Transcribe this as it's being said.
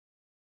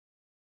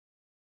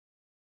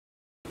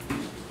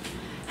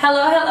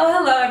Hello, hello,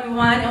 hello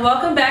everyone, and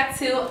welcome back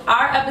to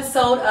our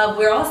episode of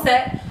We're All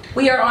Set.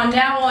 We are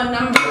now on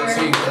number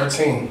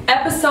 13.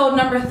 Episode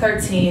number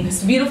 13.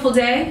 It's a beautiful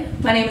day.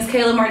 My name is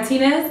Kayla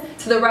Martinez.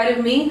 To the right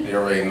of me, you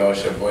already know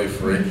it's your boy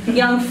Free.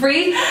 Young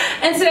Free.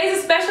 And today's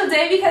a special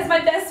day because my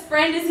best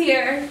friend is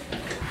here.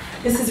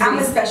 This is I'm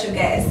a special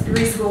guest,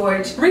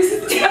 Recegorg. Reese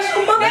is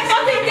special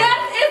motherfucking guest.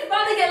 It's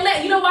about to get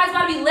lit. You know why it's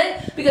about to be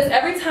lit? Because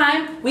every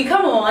time we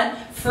come on,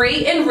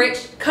 Free and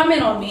Rich come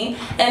in on me,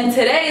 and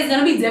today is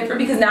gonna be different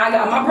because now I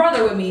got my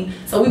brother with me,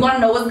 so we want to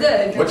know what's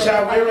good. What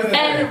y'all wearing today?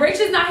 And Rich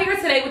is not here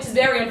today, which is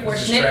very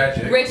unfortunate.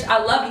 Tragic. Rich,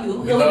 I love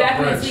you. He'll be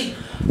back next week.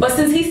 But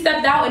since he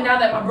stepped out and now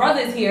that my brother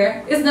is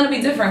here, it's gonna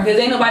be different because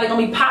ain't nobody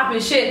gonna be popping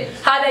shit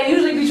how they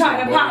usually be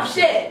trying to pop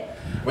shit.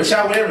 What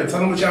y'all wearing? Tell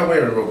them what y'all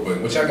wearing real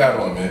quick. What y'all got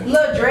on, man?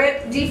 Little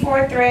drip,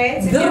 D4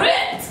 threads.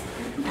 Drip!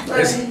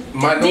 It's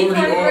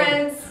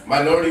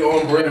minority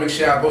owned brand. Make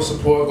sure y'all go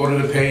support. Go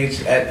to the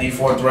page at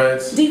D4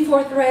 Threads.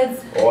 D4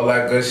 Threads. All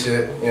that good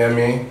shit. You know what I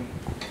mean?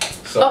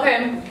 So,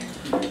 okay.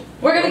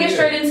 We're gonna get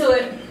straight into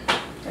it.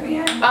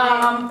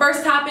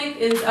 First topic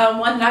is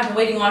one that I've been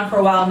waiting on for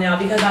a while now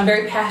because I'm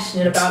very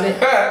passionate about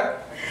it.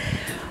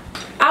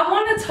 I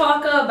want to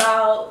talk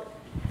about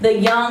the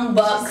Young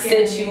Buck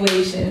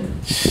situation.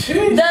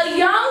 Jeez. The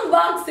Young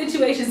Buck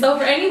situation. So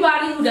for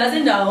anybody who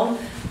doesn't know,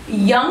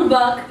 Young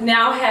Buck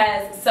now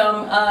has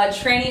some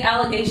tranny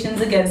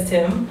allegations against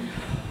him.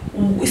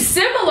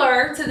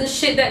 Similar to the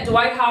shit that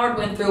Dwight Howard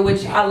went through,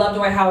 which I love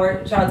Dwight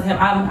Howard, shout out to him,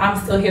 I'm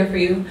still here for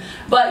you.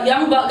 But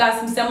Young Buck got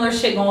some similar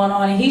shit going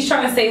on and he's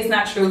trying to say it's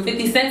not true.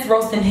 50 Cent's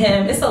roasting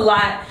him, it's a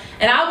lot.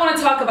 And I want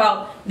to talk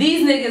about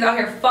these niggas out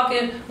here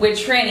fucking with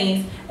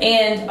trannies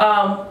and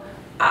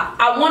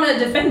I want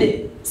to defend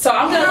it. So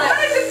I'm gonna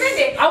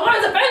I want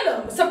to defend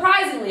them,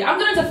 surprisingly. I'm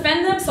gonna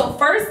defend them, so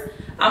first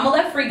I'm gonna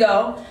let Free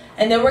go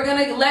and then we're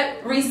gonna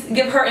let Reese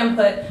give her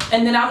input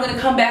and then I'm gonna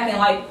come back and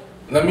like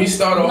let me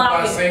start off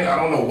by saying I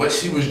don't know what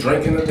she was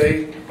drinking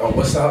today or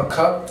what's in her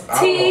cup.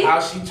 I don't know how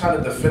she tried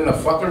to defend the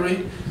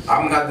fuckery.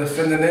 I'm not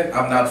defending it.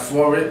 I'm not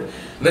for it.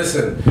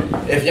 Listen,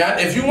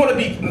 if you want to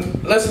be,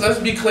 let's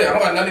be clear. I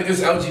don't got nothing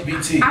against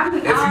LGBT.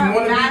 I'm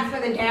not for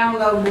the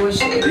download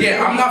bullshit.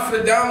 Yeah, I'm not for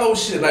the download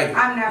shit. Like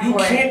I'm not you for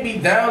can't be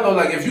download.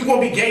 Like if you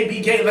gonna be gay.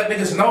 Let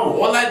niggas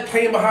know. All that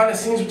playing behind the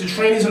scenes with the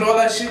trainees and all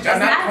that shit. It's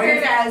not fair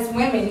to us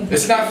women.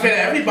 It's not fair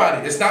to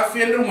everybody. It's not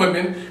fair to the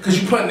women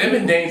because you putting them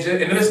in danger,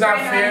 and then it's not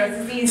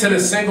fair to the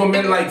single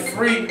men like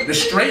Free, the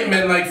straight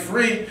men like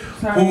Free,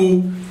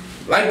 who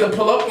like to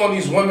pull up on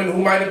these women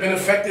who might have been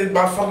affected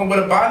by fucking with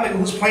a bi nigga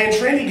who's playing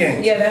tranny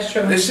games. Yeah, that's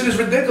true. This shit is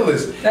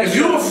ridiculous. If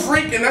you're a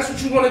freak and that's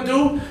what you want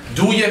to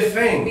do your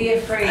thing. Be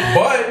a freak.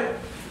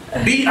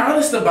 But be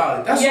honest about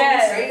it. That's what I'm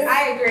saying.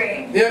 I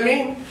agree. You know what I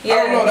mean? Yeah. I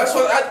don't know.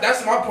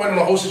 That's my point on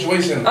the whole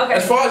situation. Okay.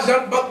 As far as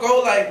Young Buck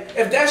go, like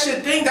if that's your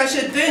thing, that's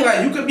your thing.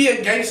 Like you could be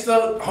a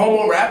gangster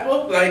homo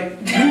rapper. Like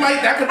you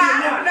might that could be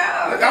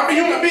I mean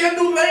you could be a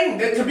new lane.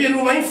 There could be a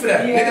new lane for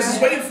that. Yeah. Niggas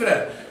is waiting for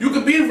that. You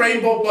could be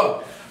Rainbow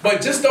Buck. But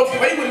just don't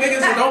play with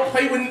niggas and don't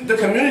play with the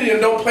community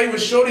and don't play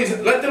with shorties.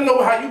 Let them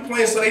know how you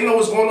playing so they know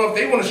what's going on if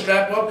they want to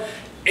strap up.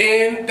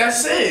 And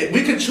that's it.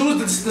 We can choose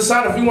to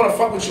decide if we want to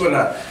fuck with you or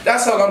not.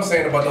 That's all I'm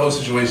saying about the whole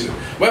situation.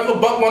 Whether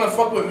Buck want to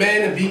fuck with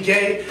men and be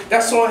gay,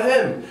 that's on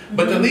him.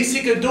 But the least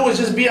he could do is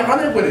just be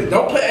 100 with it.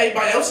 Don't put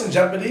everybody else in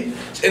jeopardy.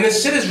 And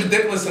this shit is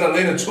ridiculous in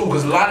Atlanta too,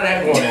 because a lot of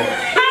that going on. So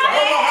I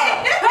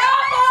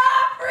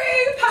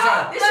don't know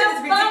how. This shit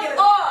is ridiculous.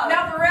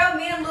 Now for real,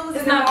 me and Lou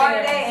is not hard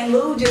today, and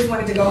Lou just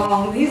wanted to go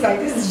home. He's like,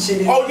 this is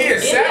shit. Oh yeah,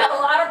 it got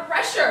a lot of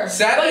pressure.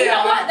 But you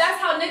know what?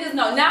 That's how niggas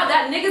know. Now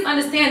that niggas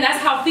understand, that's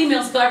how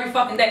females feel every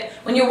fucking day.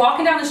 When you're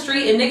walking down the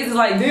street and niggas is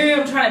like,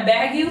 damn, I'm trying to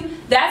bag you.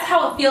 That's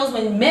how it feels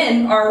when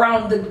men are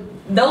around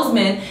those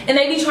men and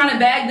they be trying to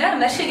bag them.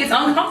 That shit gets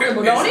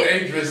uncomfortable, don't it?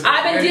 Dangerous.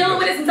 I've been dealing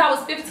with it since I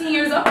was 15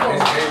 years old.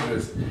 It's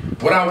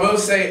dangerous. What I will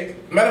say,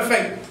 matter of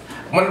fact,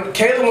 when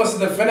Kayla wants to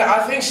defend it,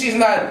 I think she's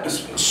not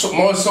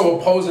more so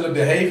opposed to the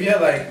behavior.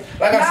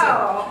 Like I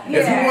said,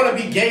 if you want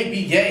to be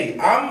gay,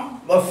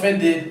 I'm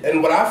offended,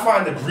 and what I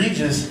find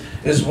egregious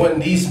is when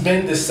these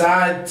men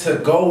decide to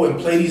go and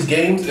play these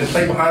games and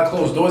play behind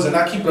closed doors and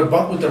not keep it a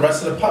buck with the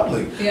rest of the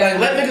public. Yeah. Like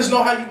let niggas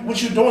know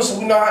what you're doing, so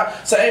we know how,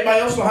 so everybody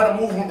else know how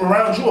to move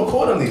around you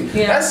accordingly.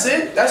 Yeah. That's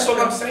it. That's what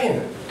I'm saying.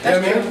 You know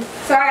what I mean?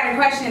 So I got a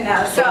question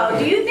now. So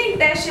do you think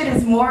that shit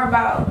is more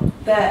about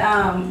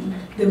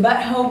the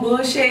butthole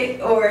bullshit,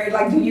 or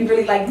like do you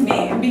really like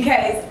men?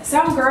 Because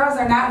some girls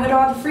are not with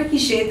all the freaky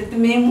shit that the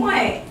men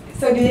want.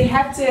 So do they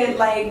have to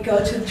like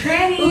go to the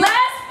tranny?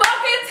 Let's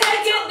fucking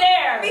take it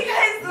there.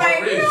 Because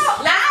like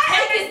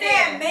I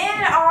understand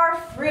men are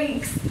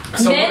freaks.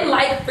 So men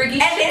like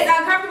freaky and shit. it's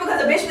uncomfortable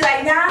because the bitch be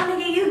like, nah,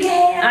 nigga, you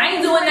gay. I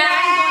ain't doing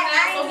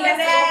that. So he has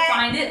to go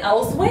find it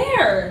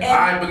elsewhere.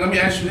 Alright, but let me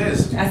ask you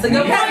this. That's a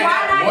good point.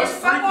 Why not just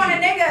fuck on a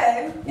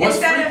nigga? What's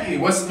freaky?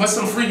 What's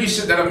some freaky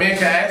shit that a man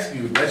can ask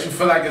you that you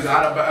feel like is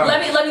out of bounds?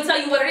 Let me tell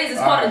you what it is. It's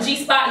called a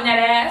G-spot in that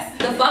ass.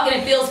 The fucking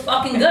it feels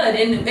fucking good,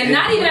 and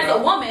not even as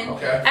a woman,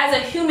 as a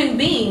human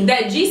being.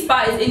 That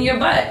G-spot is in your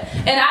butt,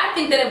 and I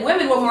think that if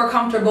women were more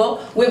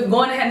comfortable with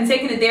going ahead and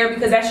taking it there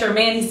because that's your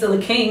man, he's still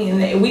a king,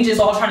 and we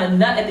just all trying to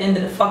nut at the end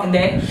of the fucking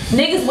day,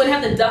 niggas wouldn't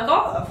have to duck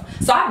off.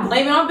 So I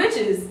blame it on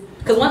bitches.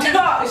 Cause one thing,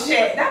 oh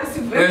shit, that was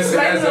super. As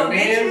a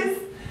man.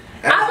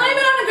 I blame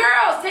it on the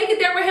girls. Take it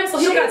there with him so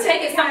he don't gotta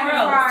take it somewhere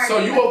else. So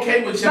you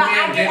okay with your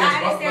man getting his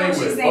butt played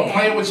with? Or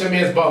playing with your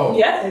man's butthole?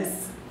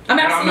 Yes. I'm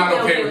not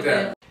okay with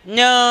that.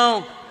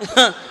 No.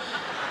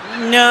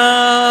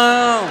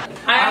 No.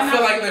 I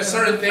feel like there's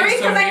certain things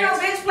to me. Ain't no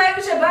bitch play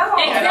with your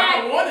butthole. And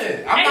I don't want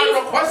it. I'm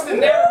not requesting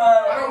that.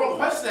 I don't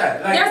request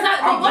that. Like, there's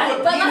not,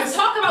 but let's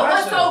talk about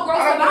what's so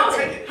gross about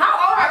it. How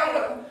old are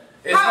you?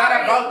 It's not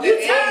about the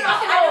age. I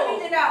don't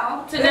need to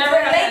know. To never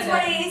late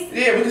 20s.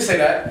 Yeah, we can say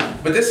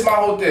that. But this is my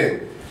whole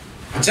thing.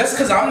 Just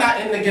because I'm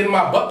not into getting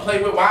my butt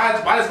played with, why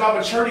does my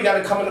maturity got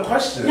to come into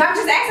question? No, I'm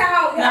just asking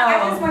how. No.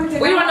 I just wanted to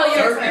know. We want to know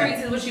your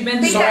experiences, what you've been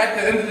through. So at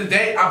the end of the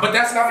day, but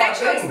that's not my thing.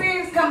 Sexual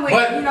experience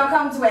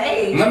comes with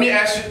age. Let me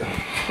ask you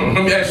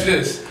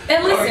this.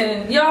 And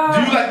listen, y'all.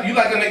 Do you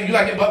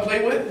like your butt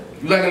played with?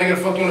 You like a nigga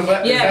to fuck you in the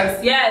butt?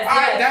 Yes.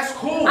 Alright, that's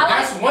cool.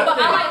 That's one thing.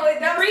 I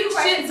like freak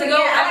shit to go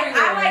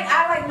everywhere.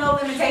 I like no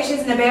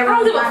limitations in the bedroom. I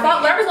don't give a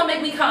fuck. Whatever's gonna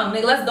make me come,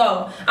 nigga. Let's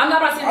go. I'm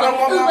not about to say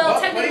well,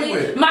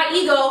 technically, my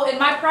ego and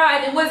my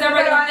pride and what's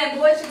everybody gonna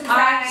think.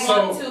 I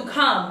want to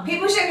come.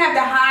 People shouldn't have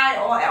to hide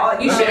all.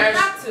 You shouldn't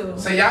have to.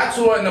 So y'all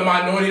two are in the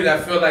minority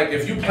that feel like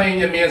if you playing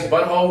your man's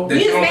butthole, then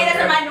you just made us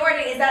a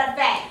minority. Is that a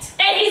fact?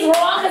 And he's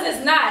wrong because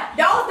it's not.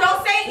 Don't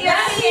say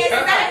yes. It's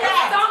not a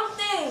fact.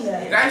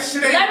 That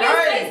shit ain't Let me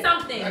right. say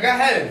something. Go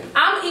ahead.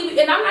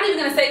 And I'm not even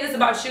gonna say this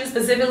about you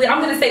specifically. I'm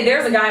gonna say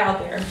there's a guy out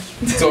there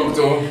Talk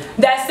to him.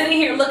 that's sitting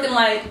here looking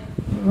like,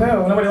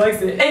 no, nobody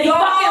likes it, and he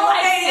fucking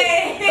likes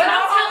it. But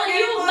I'm telling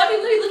you, let me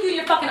look you in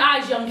your fucking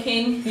eyes, young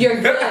king. You're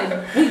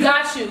good. We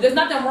got you. There's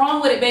nothing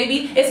wrong with it,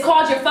 baby. It's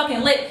called you're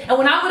fucking lit. And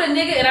when I'm with a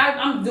nigga and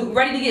I'm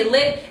ready to get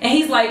lit, and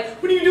he's like,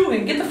 what are you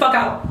doing? Get the fuck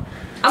out.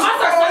 I'm gonna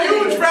start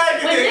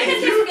when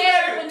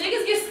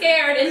niggas get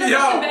scared in the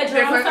fucking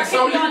bedroom, I'm gonna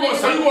start kicking on niggas.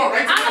 I'm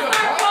gonna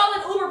start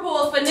calling Uber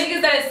pools for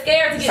niggas that are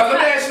scared to get touched. So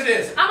let me ask you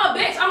this. I'm a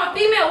bitch, I'm a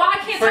female, why I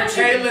can't touch you? For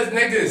tailors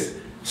niggas.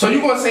 So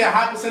you gonna say a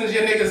high percentage of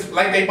your niggas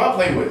like they butt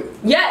play with?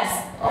 Yes.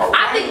 Okay.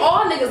 I think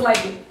all niggas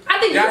like it. I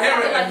think you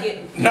probably like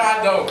it. No,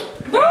 I don't.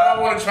 I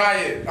don't want to try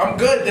it. I'm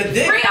good. The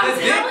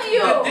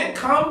dick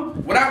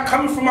come without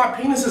coming from my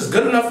penis is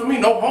good enough for me.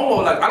 No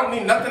homo. Like I don't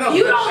need nothing else.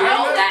 You don't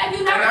know that.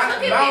 You never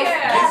took it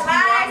there. That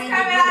lies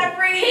coming out of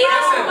free. He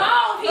don't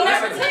know. He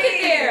never took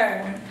it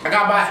there. I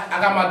got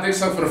my dick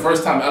sucked for the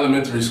first time in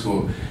elementary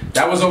school.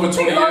 That was over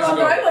 20 years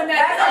ago. That's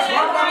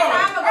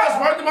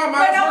worth in my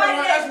mind.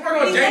 That's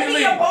worth on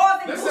Jamie Lee.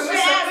 Listen.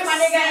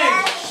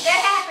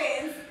 That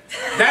happens.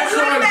 That's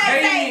on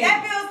Jamie. That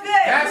feels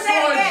good. That's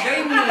on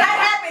Jamie. That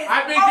happens.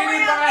 I've been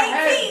getting by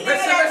head.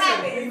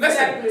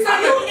 Listen. So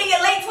you in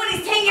your late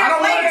 20s, 10 years later. I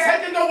don't want to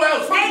take it nowhere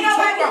else. Ain't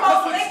nobody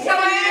gonna lick your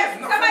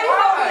ass. Somebody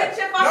gonna lick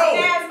your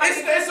fucking ass.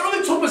 It's only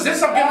two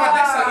positions I'm getting my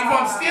dick sucked. Either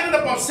I'm standing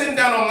up, I'm sitting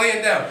down, I'm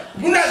laying down.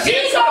 You're not She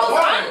goes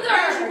under.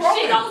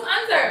 She goes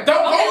under.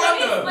 Don't go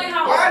under.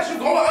 Why is you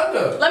going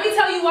under? Let me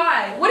tell you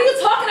why. What are you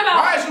talking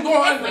about? Why is you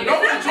going under?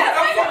 No, I'm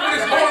fucking with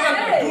this going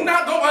under. Do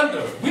not go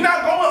under. We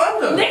not going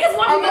under. Niggas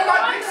want to go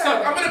my dick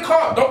sucked. I'm in the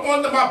car. Don't go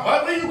under my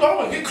butt. Where you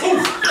going? Get cool.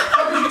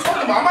 What are you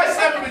talking about? I might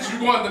slap you, but you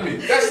go under me.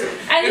 That's it.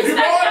 And if you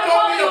go under me,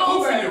 I'm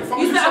cool for you.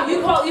 You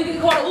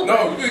can call an Uber.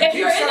 No, if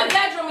you're in the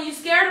bedroom and you're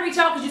scared to reach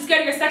out because you're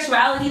scared of your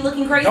sexuality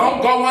looking crazy,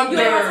 don't go under. You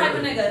ain't my type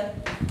of nigga.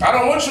 I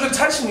don't want you to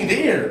touch me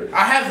there.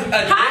 I have a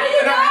How do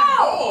you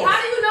know? How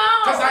do you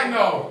know? Because I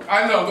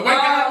know. The way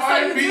God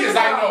might be is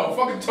I know.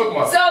 Fucking took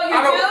my. So you do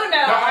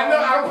know. No, I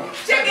know.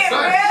 Chicken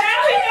bread.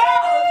 Now he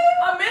knows.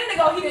 A minute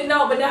ago he didn't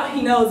know, but now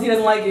he knows. He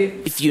doesn't like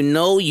it. If you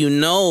know, you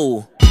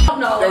know. I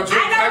know why.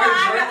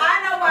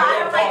 I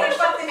don't like the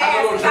fucking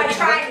ass because I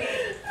tried it.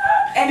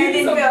 And it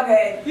didn't feel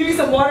good. You need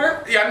some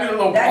water? Yeah, I need a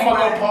little. I'm a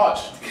little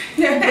parched.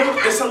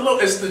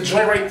 It's the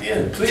joint right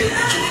there. Please.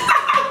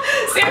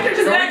 Sandra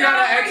just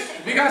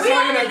we got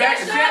someone in the back.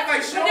 She act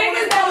like she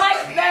niggas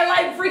that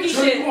like freaky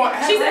shit.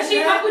 She said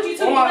she fuck with you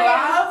too.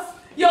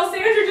 Yo,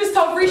 Sandra just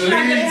told Free Shot to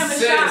give him a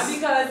shot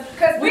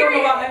because we don't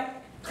know why.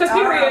 Because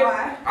period.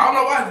 I don't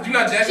know why. You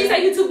not jacking. She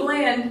said you too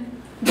bland.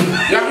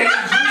 Y'all can't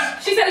eat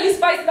juice. She said you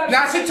spiced up.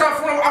 Nah, she tried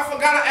to front on me. I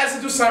forgot I asked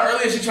her to do something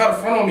earlier. She tried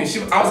to front on me. I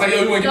was like,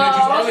 yo, you want to give me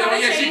juice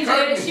earlier? Yeah, she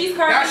curved me. She's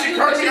curved now she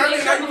curved me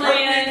earlier. Now you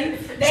curved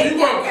me. So you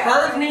want to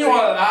curve me on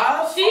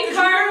live? She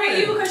curved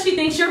you because she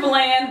thinks you're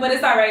bland, but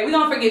it's alright. We're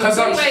going to forgive you. Because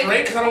I'm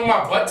straight? Because I don't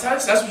want my butt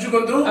touched? That's what you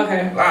going to do?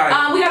 Okay.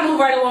 Alright. We got to move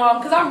right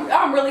along because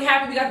I'm really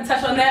happy we got to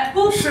touch on that.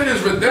 Shit is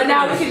ridiculous. But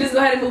now we can just go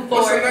ahead and move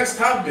forward. What's the next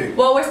topic?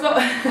 Well, we're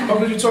supposed What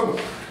did you talk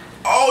about?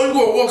 Oh, you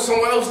gonna walk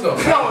somewhere else though?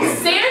 No,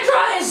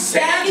 Sandra is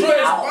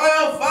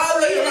wildfire.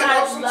 You like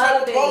off some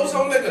type of clothes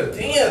on nigga.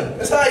 Damn.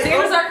 That's how you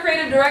Sandra's our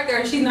creative director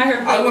and she's not here.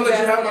 I was gonna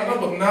let you have my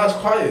number, but now it's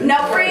quiet.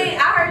 No, Free,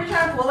 I heard you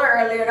trying to pull her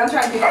earlier. I'm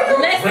trying to do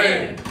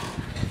Listen.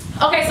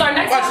 Okay, so our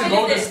next topic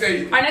Golden is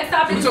State. Our next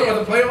topic Can we talk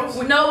about the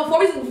playoffs? No, before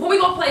we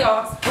go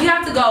playoffs, we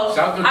have to go.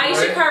 Shout out to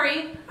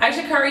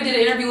Aisha Curry did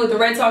an interview with the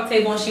Red Talk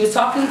Table, and she was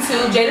talking to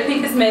Jada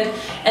Pinkett Smith,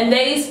 and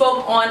they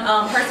spoke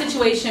on her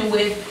situation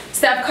with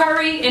Steph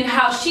Curry and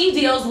how she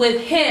deals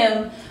with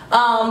him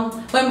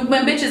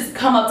when bitches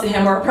come up to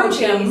him or approach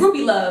him.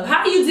 Groupie love.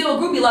 How do you deal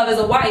with groupie love as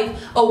a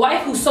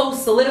wife who's so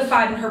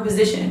solidified in her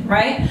position,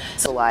 right?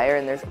 So liar,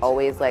 and there's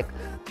always like,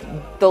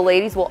 the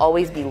ladies will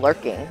always be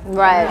lurking,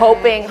 right?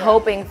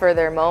 Hoping for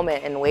their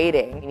moment and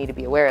waiting. You need to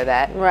be aware of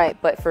that, right?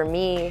 But for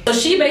me, so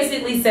she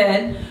basically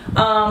said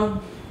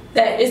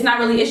that it's not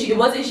really an issue. It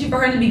was an issue for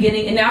her in the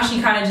beginning, and now she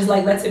kind of just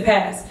like lets it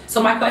pass.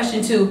 So my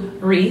question to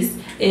Reese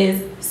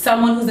is,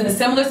 someone who's in a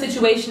similar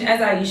situation as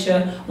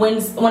Aisha,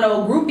 when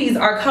groupies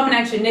are coming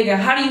at your nigga,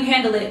 how do you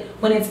handle it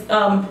when it's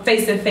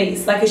face to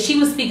face? Like, as she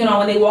was speaking on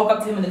when they walk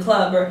up to him in the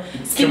club or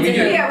speak to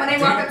him. Yeah, when they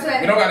walk up to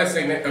him. You don't gotta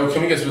say.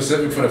 Can we get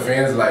specific for the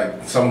fans?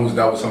 Like someone who's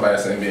dealt with somebody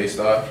that's an NBA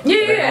star.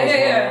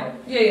 Yeah.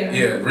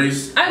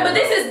 Reese. But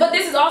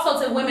this is also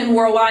to women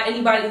worldwide.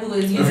 Anybody who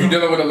is if you're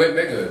dealing with a lit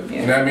nigga,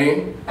 you know what I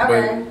mean.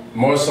 Okay. But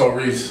more so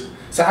Reese.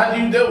 So how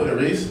do you deal with it,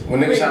 Reese?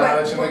 When niggas try to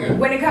holler at your nigga?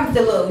 When it comes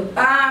to Lou.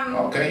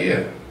 Okay,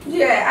 yeah.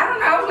 Yeah, I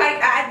don't know.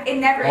 Like, it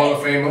never. Hall of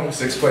Famer,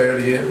 6th player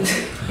of the year.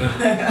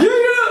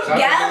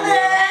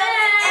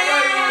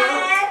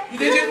 You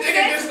did your thing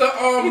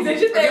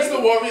against the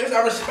Warriors.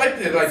 I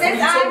respect it. Like,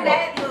 since I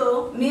met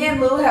Lou, me and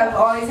Lou have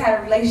always had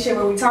a relationship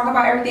where we talk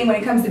about everything when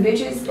it comes to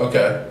bitches.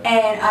 Okay.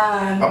 And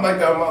I'm like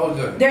that with my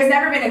OJ. There's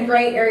never been a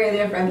gray area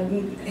there for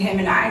him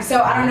and I.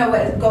 So I don't know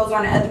what goes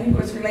on in other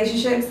people's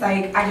relationships.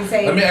 Like, I can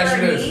say, let me ask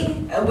you this: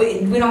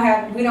 we don't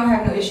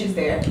have no issues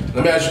there.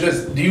 Let me ask you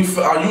this: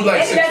 are you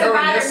like secure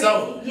in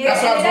yourself? Yeah,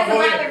 that's what I was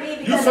bother going.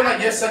 Me you feel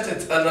like you're such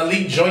an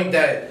elite joint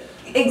that.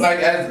 That's how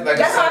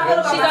I feel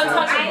about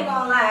myself. I ain't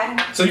gonna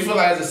lie. So you feel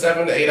like as a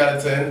 7 to 8 out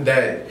of 10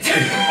 that?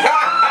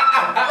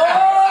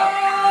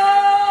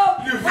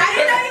 I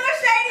didn't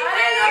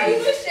know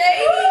you were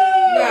shady.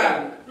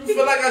 Nah, you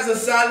feel like as a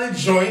solid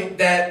joint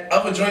that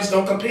other joints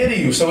don't compare to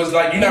you. So it's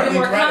like you're not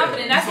really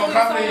confident. That's what we were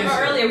talking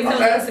about earlier. We talked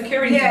about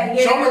security. Yeah.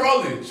 Show me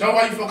rolling. Show me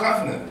why you feel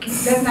confident.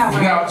 That's not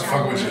what I'm just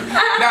fucking with you.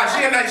 Nah,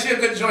 she a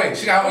good joint.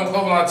 She got her own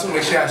clothing line too,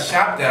 and she has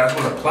shop there. I just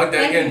want to plug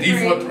that in.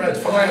 D4 threads.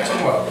 Fuck what I'm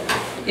talking about.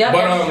 Yeah,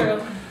 that's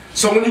true.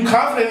 So when you're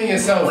confident in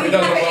yourself, it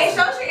doesn't work. It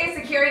shows your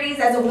insecurities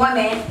as a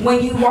woman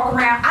when you walk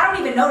around. I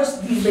don't even notice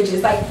these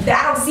bitches. Like,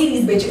 I don't see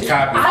these bitches.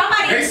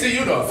 They see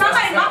you though. My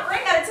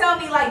friend gotta tell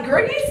me, like, girl,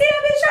 you see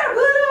that bitch trying to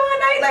put it all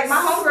night? Like, my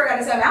homegirl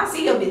gotta tell me, I don't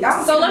see your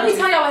bitch. So let me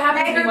tell y'all what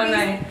happened to me one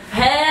night.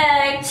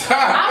 Hey,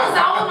 I was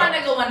out with my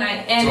nigga one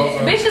night, and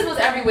bitches was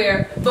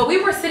everywhere. But we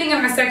were sitting in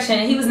our section,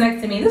 and he was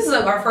next to me. This is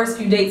like our first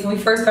few dates when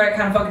we first started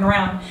kind of fucking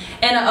around.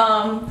 And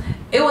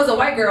it was a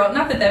white girl.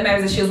 Not that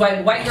matters that she was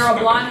white. White girl,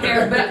 blonde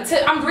hair. But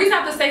the reason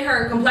I have to say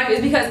her complexion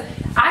is because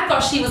I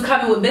thought she was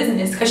coming with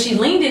business, because she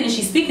leaned in and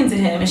she's speaking to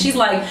him, and she's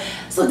like,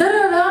 so da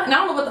da da. And I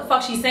don't know what the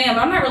fuck she's saying, but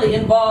I'm not really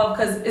involved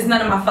because it's none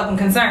of my fucking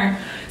concern.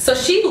 So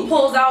she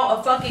pulls out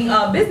a fucking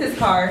business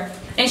card,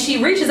 and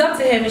she reaches up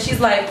to him and she's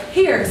like,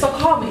 here, so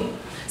call me.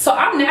 So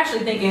I'm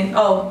naturally thinking,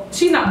 oh,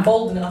 she's not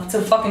bold enough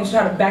to fucking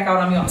try to back out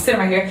on me. I'm sitting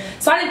right here.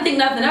 So I didn't think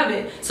nothing of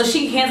it. So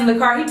she hands him the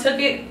card. He took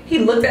it. He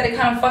looked at it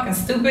kind of fucking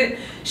stupid.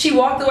 She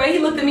walked away. He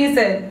looked at me and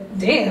said,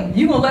 damn,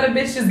 you gonna let a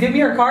bitch just give me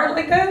her card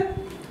like that?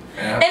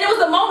 Yeah. And it was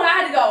the moment I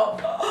had to go,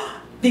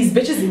 oh, these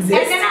bitches exist.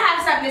 And then I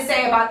have something to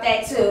say about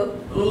that too.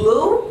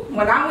 Lou,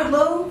 when I'm with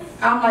Lou,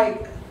 I'm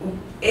like,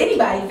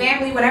 anybody,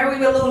 family, whenever we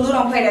with Lou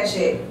don't play that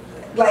shit.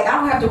 Like, I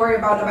don't have to worry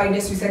about nobody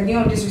disrespect. You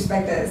don't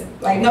disrespect us.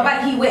 Like,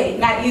 nobody he with,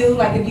 not you.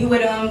 Like, if you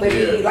with him, but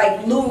he,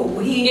 like, Lou,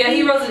 he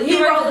rolls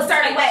a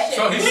certain way.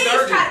 So he's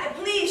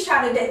Please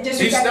try to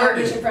disrespect my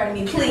bitch in front of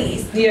me,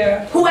 please.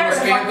 Yeah. Whoever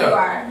the fuck you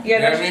are.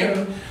 Yeah, that's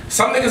true.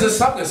 Some niggas are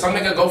suckers. Some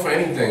niggas go for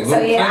anything. So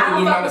yeah, I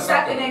don't fuck with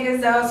sucker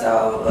niggas though,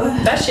 so.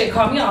 That shit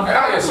caught me off.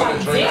 I was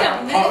like,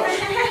 damn.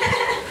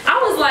 I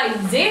was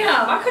like,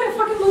 damn. I couldn't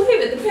fucking believe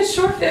it. The bitch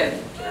short that.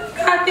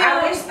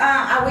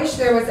 I wish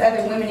there was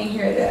other women in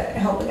here to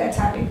help with that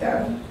topic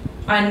though.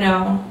 I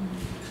know.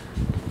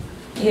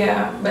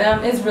 Yeah,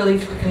 but it's really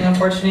fucking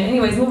unfortunate.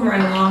 Anyways, moving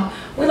right along.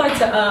 We like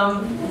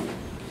to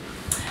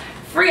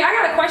Free, I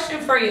got a question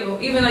for you,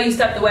 even though you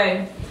stepped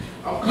away.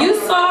 You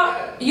saw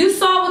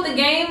what the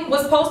game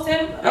was posting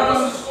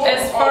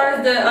as far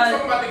as the. We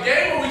talking about the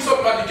game, or we talking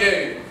about the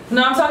game?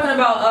 No, I'm talking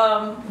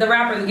about the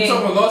rapper, the game. You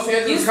talking about Los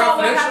Angeles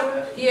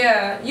Confidential?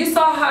 Yeah, you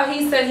saw how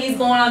he said he's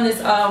going on this.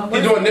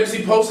 He's doing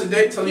Nipsey post a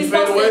day till he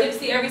fades away. He's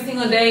posting Nipsey every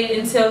single day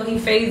until he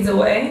fades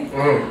away.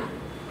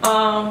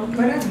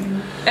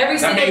 Every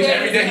single day.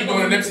 Every day he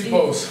doing a Nipsey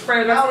post. For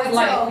the rest of his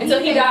life until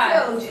he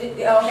dies.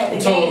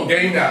 Until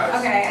game dies.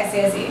 Okay,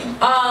 I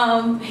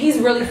see. He's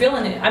really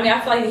feeling it. I mean, I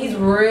feel like he's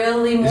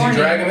really mourning. Is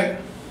he dragging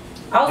it?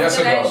 I was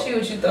gonna ask you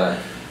what you thought.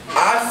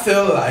 I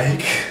feel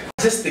like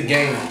just the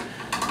game.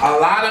 A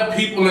lot of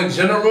people in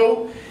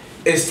general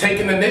is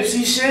taking the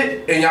Nipsey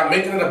shit and y'all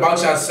making it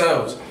about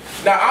yourselves.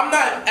 Now, I'm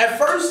not, at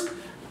first,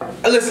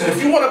 Listen,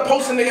 if you want to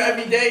post a nigga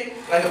every day,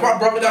 like if my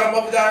brother died, my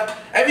mother died,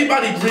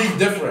 everybody grieve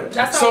different.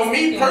 So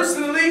me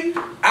personally,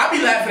 I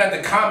be laughing at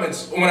the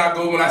comments when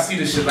I see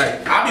this shit.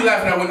 Like I be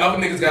laughing at what other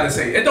niggas gotta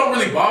say. It don't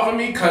really bother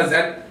me because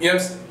that, you know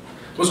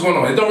what's going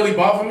on. It don't really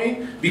bother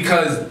me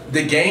because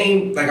the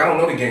game, like I don't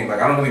know the game.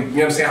 Like I don't really, you know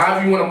what I'm saying.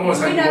 However you want to move,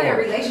 it's how you know move. their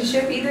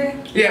relationship either.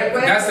 Yeah,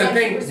 like, that's the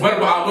thing.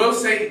 But I will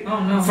say,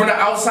 from the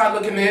outside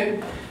looking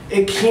in,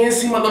 it can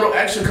seem a little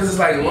extra because it's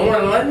like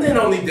Lauren London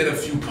only did a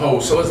few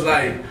posts, so it's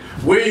like,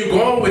 where are you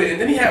going with it?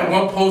 And then he had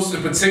one post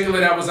in particular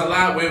that was a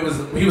lot where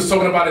he was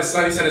talking about his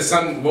son. He said his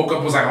son woke up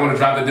and was like, I want to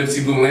drive the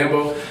Dipsy Blue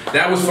Lambo.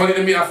 That was funny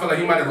to me. I felt like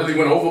he might have really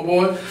went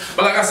overboard.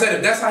 But like I said,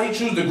 if that's how he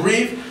chooses to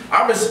grieve,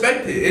 I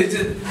respect it. It's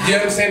just, you know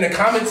what I'm saying? The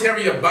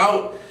commentary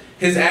about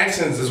his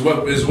actions is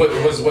what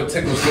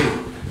tickles me.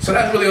 So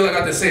that's really all I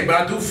got to say. But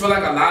I do feel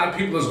like a lot of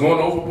people is going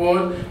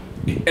overboard.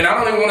 And I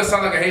don't even want to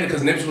sound like a hater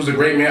because Nipsey was a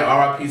great man.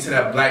 R.I.P. to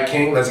that Black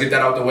King. Let's get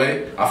that out the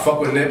way. I fuck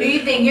with Nip. Do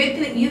you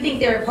think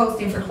they were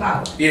posting for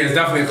clout? Yeah, it's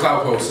definitely a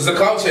clout post. It's a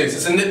clout chase.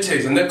 It's a Nip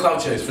chase. A Nip clout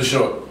chase for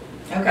sure.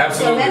 Okay.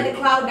 Absolutely. So let the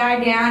clout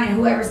die down, and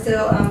whoever's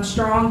still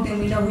strong, then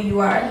we know who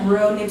you are.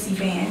 Real Nipsey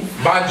fans.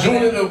 By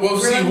June, we'll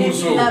see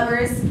who's who.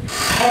 Lovers,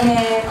 and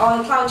then all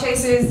the clout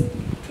chasers.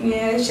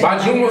 Yeah.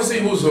 By June, we'll see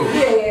who's who.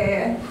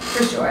 Yeah,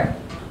 for sure.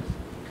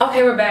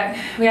 Okay, we're back.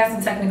 We had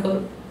some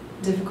technical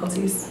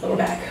difficulties, but we're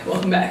back.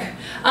 Welcome back.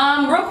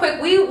 Real quick,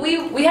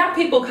 we have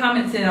people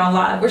commenting on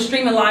live. We're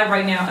streaming live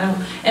right now,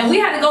 and we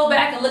had to go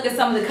back and look at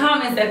some of the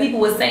comments that people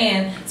were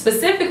saying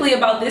specifically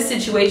about this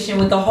situation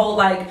with the whole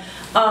like,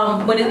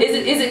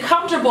 is it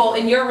comfortable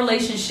in your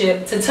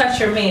relationship to touch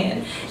your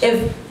man?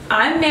 If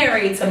I'm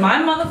married to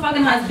my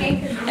motherfucking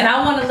husband and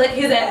I want to lick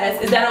his ass,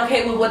 is that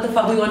okay with what the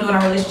fuck we want to do in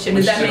our relationship?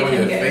 Does that make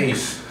him gay?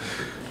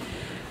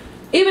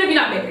 Even if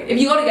you're not married, if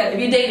you go together, if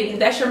you're dating, if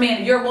that's your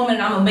man, if you're a woman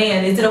and I'm a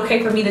man, is it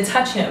okay for me to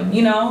touch him,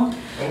 you know?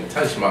 Don't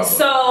touch my boy.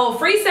 So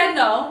Free said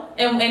no,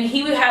 and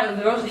he would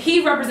have,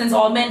 he represents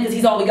all men because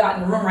he's all we got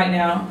in the room right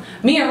now.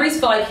 Me and Reese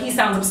feel like he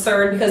sounds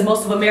absurd because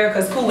most of America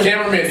is cool with him.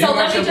 Cameraman, So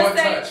let me just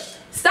say,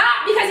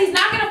 stop, because he's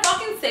not gonna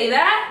fucking say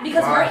that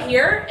because we're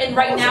here and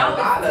right now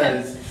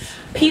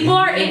people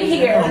are in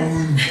here.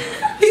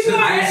 People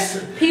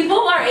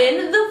are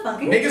in the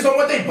fucking. Niggas don't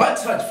want they butt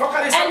touch. Fuck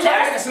how they stop like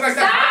that.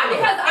 Stop,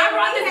 because I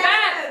run this back.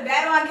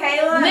 Bet on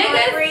Kayla.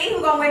 Niggas,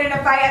 who gonna win in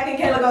a fight? I think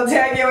Kayla gonna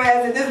tag your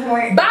ass at this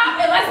point. Bop,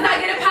 and let's not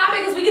get it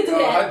popping because we can do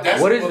that.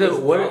 What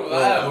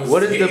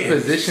is the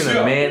position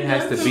a man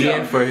has to be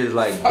in for his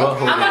like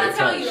butthole? I'm gonna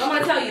tell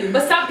you.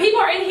 But some people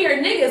are in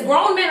here, niggas.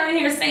 Grown men are in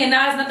here saying,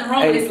 nah, there's nothing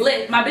wrong with this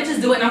lit. My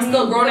bitches do it, and I'm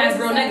still grown ass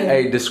real nigga.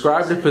 Hey,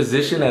 describe the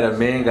position that a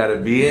man gotta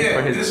be in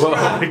for his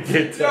butthole to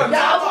get touched.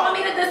 Y'all want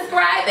me to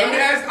describe it? Let me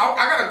ask. I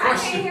got a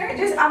question. I can't hear it.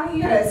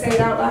 You gotta say it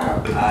out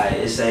loud.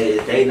 It say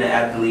is dating an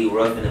athlete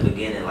rough in the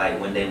beginning, like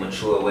when they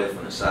mature away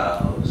from the side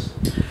hoes.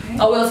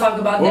 Oh, we'll talk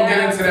about that. We'll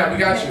get into that. We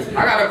got you.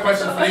 I got a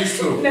question for these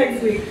two.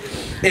 Next week.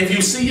 If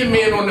you see your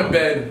man on the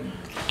bed,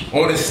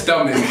 on his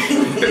stomach, with his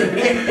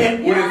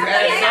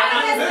ass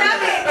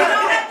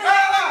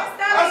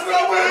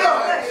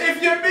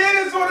if your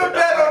man is on the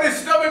bed on his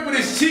stomach with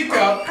his cheek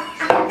up,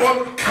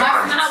 that's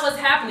not what's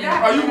happening.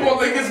 Are you gonna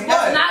lick his butt?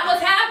 That's not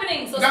what's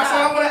happening. So that's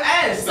what I want to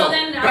ask. So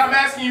then, but I'm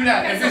asking you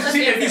that.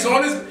 Okay, if he's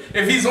on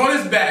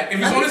his back, if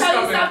he's on his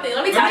stomach,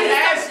 let me tell you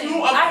ask something.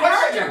 you a I question.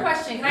 heard your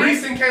question.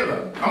 Reese and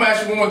Kayla, I'm gonna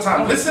ask you one more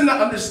time. Listen to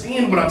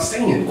understand what I'm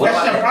saying. What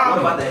That's your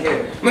problem. about the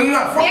hair? No,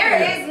 fuck there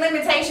that. is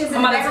limitations in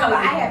I'm the about to tell but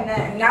I you. have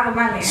none. Not with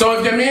my man. So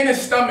if your man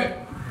is stomach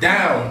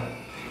down,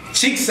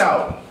 cheeks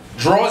out,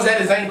 draws at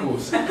his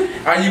ankles,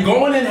 are you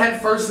going in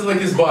head first to lick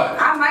his butt?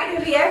 I might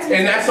if he asks me.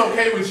 And that's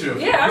okay with you?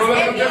 Yeah, you don't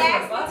let him if he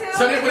different. asks me to.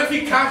 So then what if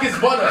he cock his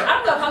butt up?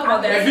 I'm gonna talk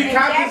about that. If he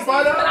cock his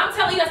butt But up, I'm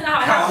telling you that's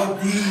not how it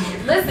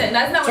happens. Listen,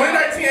 that's not what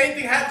 2019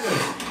 anything happened.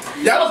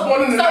 Y'all was born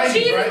in the 90s, So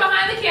she's right?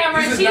 behind the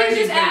camera and he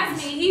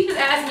just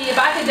asked me if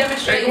I could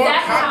demonstrate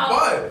exactly how.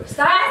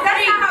 Stop.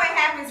 That's not how it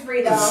happens,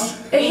 Free, though.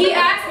 He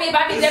asked me if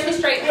I could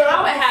demonstrate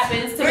how it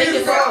happens to make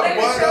it For work.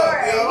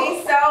 sure.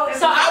 He's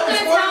so I'm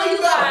gonna tell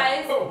you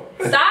guys.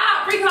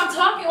 Stop, Freak, I'm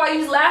talking while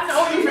you laughing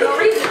over me for no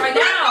reason right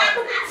now.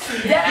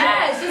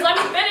 Yes, just let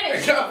me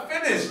finish. Y'all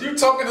finish. You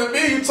talking to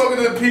me, you talking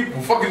to the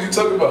people. Fuck is you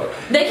talking about?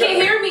 They can't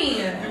hear me.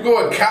 You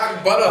going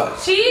cock butt up.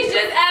 She's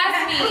just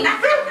asked me.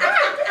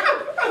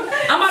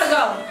 I'm about to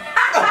go.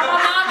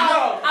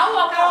 I'll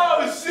walk out.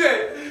 Oh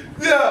shit.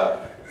 Yeah.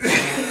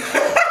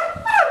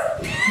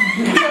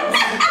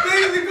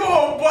 Things are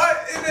going butt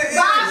in the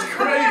Bob, is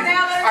come crazy. on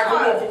now, let's Come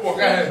on, go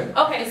ahead.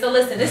 Okay, so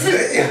listen,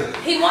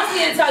 he wants me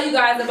to tell you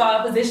guys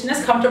about a position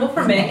that's comfortable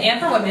for men and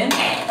for women,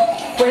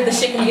 where the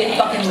shit can get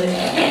fucking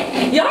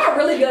lit. Y'all are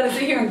really gonna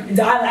sit here and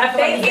die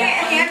laughing They like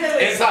can't handle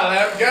it. It's all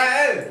that. Go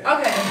ahead.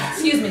 Okay,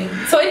 excuse me.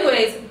 So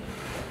anyways,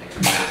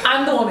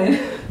 I'm the woman.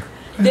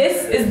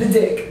 This is the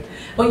dick.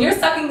 When you're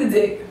sucking the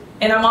dick,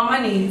 and I'm on my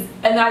knees,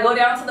 and then I go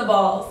down to the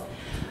balls,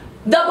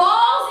 the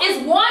balls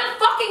is 1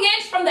 fucking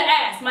inch from the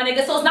ass, my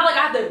nigga. So it's not like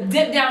I have to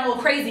dip down a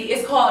little crazy.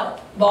 It's called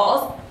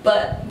balls,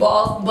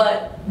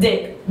 butt,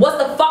 dick. What's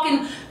the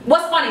fucking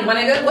What's funny, my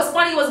nigga? What's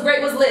funny, what's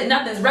great, what's lit?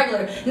 Nothing's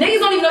regular. Niggas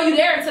don't even know you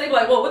there until they be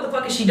like, whoa, what the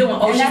fuck is she doing?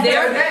 Oh, she's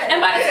there? And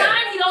by the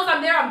time he knows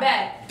I'm there, I'm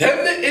back.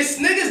 It's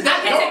niggas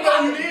that don't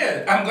know you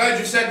there. I'm glad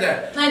you said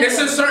that. It's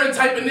a certain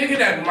type of nigga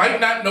that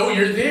might not know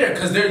you're there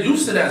because they're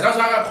used to that. That's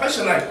why I got a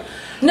question like,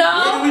 no,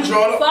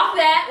 fuck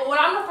that. What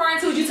I'm referring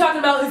to is you talking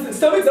about is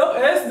stomach's up,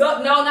 ass is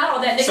up. No, not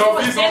all that. Nigga, so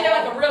you stand there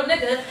like a real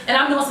nigga, and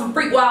I'm doing some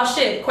freak wild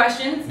shit.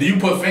 Questions? Do you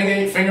put finger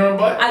in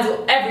butt? I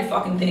do every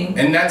fucking thing.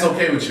 And that's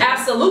okay with you?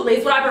 Absolutely,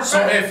 it's what I prefer.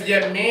 So if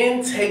your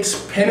man takes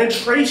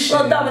penetration,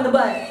 little thumb in the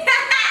butt.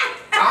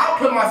 I'll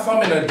put my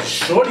thumb in a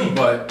shorty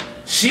butt.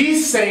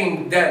 She's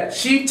saying that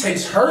she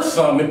takes her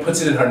thumb and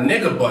puts it in her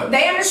nigga butt.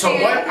 They understand.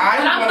 So what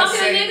when I'm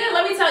fucking a nigga,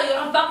 let me tell you,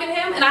 I'm fucking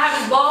him and I have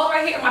his balls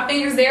right here, my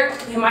fingers there,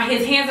 and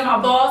his hands in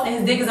my balls, and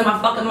his dick is in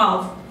my fucking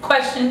mouth.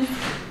 Question?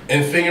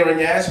 And fingering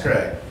your ass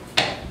crack.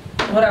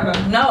 Whatever.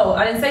 No,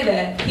 I didn't say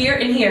that. Here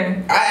and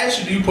here. I asked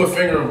you, do you put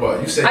finger in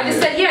butt? You said I just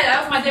said, yeah,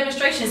 that was my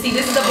demonstration. See,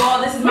 this is the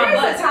ball, this is my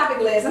butt. Where's the topic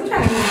list? I'm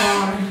trying to move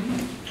on.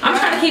 I'm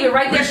trying to keep it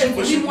right there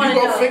because you want to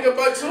know. You go finger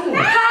butt too.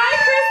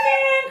 Hi,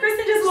 Kristen.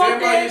 Kristen just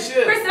walked in.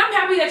 Kristen, I'm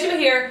happy that you're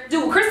here.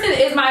 Dude, Kristen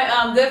is my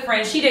good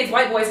friend. She dates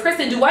white boys.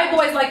 Kristen, do white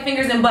boys like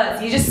fingers and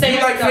butts? You just say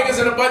you like fingers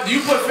in the butt? Do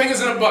you put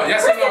fingers in the butt?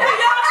 Yes or no?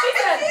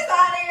 She's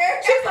out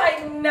here. She's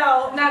like,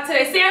 no, not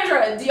today.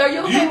 Sandra, are you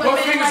okay with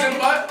fingers in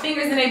butt?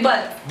 Fingers in a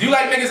butt. Do you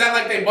like niggas that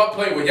like they butt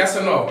play with? Yes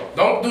or no?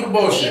 Don't do the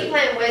bullshit. You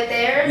playing with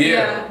there?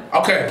 Yeah.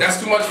 Okay,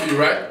 that's too much for you,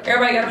 right?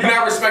 Everybody got a You're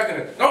not respecting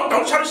it.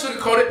 Don't try to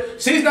sugarcoat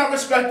it. She's not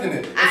respecting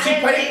it. If she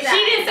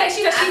didn't say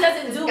she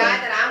doesn't do it. The guy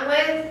that I'm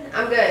with,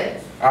 I'm good.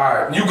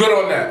 Alright, you good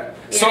on that.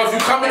 Yeah. So if you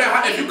come in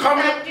do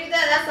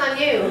that, that's on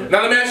you.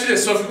 Now let me ask you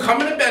this. So if you come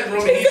in the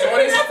bedroom and he's on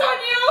his that's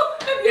on you.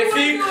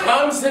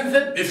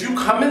 If you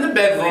come in the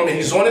bedroom and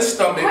he's on his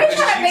stomach with his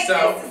cheeks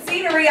out. This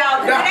scenery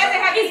out. It doesn't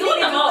have anything to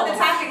do with the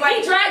topic.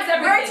 Like, he drags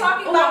everything. We're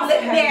talking about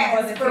lip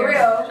dance for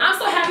real. I'm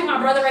so happy my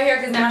brother right here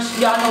because now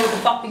y'all know what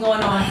the fuck be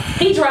going on.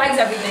 He drags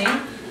everything.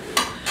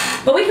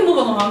 But we can move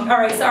along. All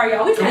right, sorry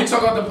y'all. Can we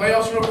talk about the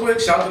playoffs real quick?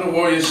 Shout out to the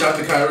Warriors. Shout out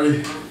to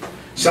Kyrie.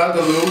 Shout out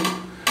to Lou.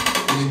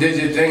 You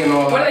did your thing and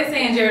all that. What are they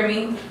saying,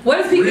 Jeremy? What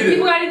is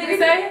people got anything to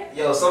say?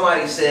 Yo,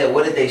 somebody said,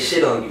 what did they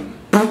shit on you?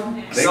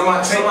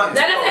 Somebody,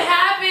 that doesn't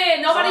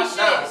happen. Nobody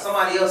shit.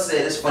 Somebody else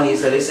said, it's funny,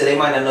 so they said they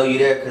might not know you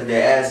there because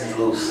their ass is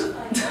loose.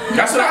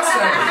 That's what I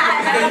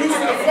said. They used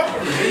to the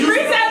fuckery.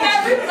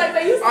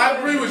 I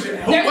agree with you.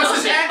 What's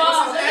his ass?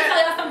 Let me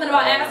tell y'all something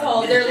about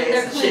assholes.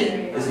 They're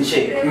clean. It's a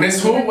chick.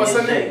 Miss who? What's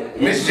her name?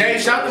 Miss J.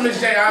 Shout out to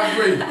Miss J. I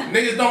agree.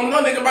 Niggas don't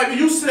know. Nigga might be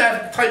used to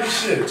that type of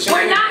shit.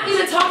 We're not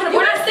even talking about.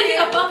 We're not sticking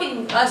a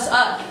fucking.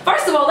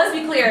 First of all, let's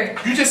be clear.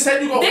 You just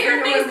said you go.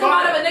 Bigger things come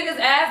out of a nigga's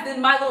ass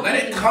than my little. Let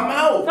it come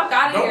out. Fuck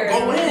out of here.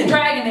 Don't go in.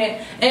 Dragging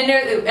it, and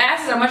their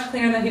asses are much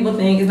cleaner than people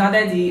think. It's not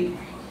that deep.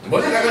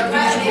 What did I got to do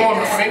with you blowing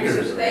my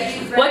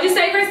fingers? What'd you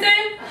say,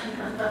 Kristen?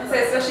 I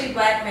said especially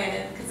black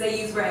men because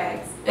they use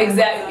rags.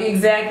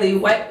 Exactly.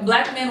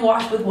 Black men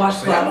wash with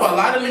washcloths. Yeah, a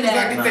lot of niggas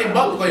gotta get their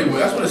butt played with.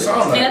 That's what it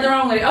sounds like. Ain't nothing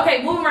wrong with it.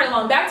 Okay, moving right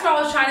along. Back to where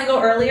I was trying to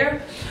go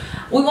earlier.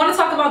 We want to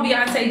talk about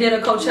Beyonce did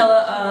a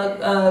Coachella,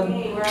 what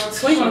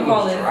do you want to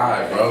call it?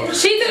 Alright, bro.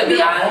 She did a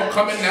Beyonce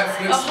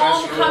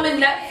homecoming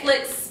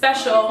Netflix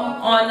special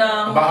on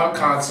about her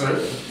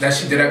concert that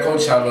she did at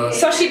Coachella.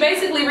 So she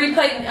basically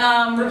replayed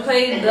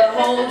the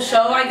whole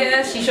show, I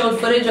guess. She showed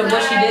footage of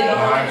what she did.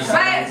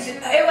 But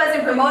it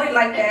wasn't promoted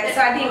like that,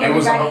 so I think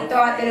everybody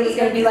thought that it was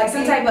gonna be like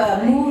some type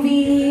of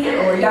movie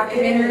or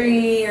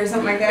documentary or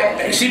something like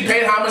that. She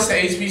paid homage to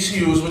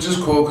HBCUs, which is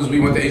cool because we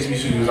went to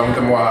HBCUs. I went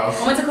to Morehouse.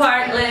 I went to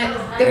Clark Lit.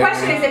 The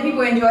question is, did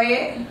people enjoy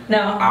it?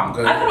 No. I'm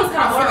good. I thought it was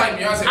kind of like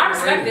Beyonce. I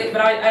respect it,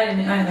 but I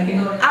didn't like it.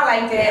 I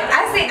liked it.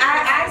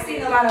 I've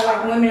seen a lot of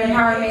like women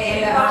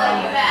empowerment and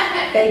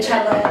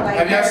Coachella. Like,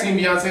 have y'all seen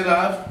Beyonce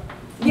live?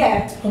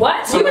 Yeah.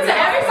 What? We went to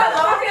every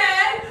fucking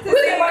we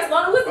was in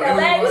Barcelona, we was in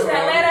LA, we was in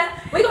Atlanta.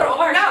 We go to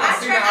all her shows.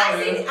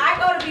 I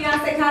go to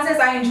Beyonce concerts.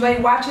 I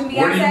enjoy watching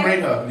Beyonce. Where do you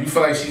rate her? Do you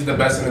feel like she's the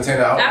best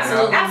entertainer out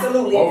there?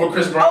 Absolutely. Over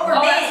Chris Brown?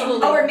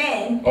 Over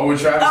men. Over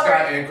Travis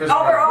Scott and Chris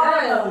Brown? Over all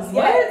of those.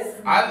 Yes.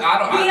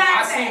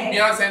 I seen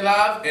Beyonce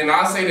live, and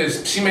I'll say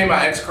this: she made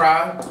my ex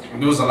cry.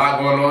 There was a lot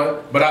going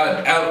on, but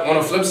on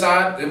the flip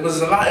side, it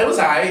was a lot. It was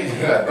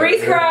alright.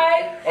 Reese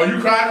cried. Oh, you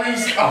cried,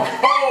 Reese? Oh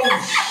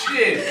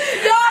shit!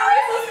 Yo,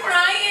 Reese was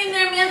crying.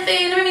 They're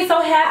thing. It made me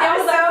so happy. I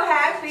was so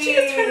happy. She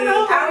just turned it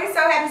over. I was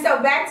so happy.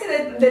 So back to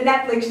the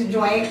Netflix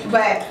joint,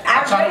 but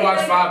I tried to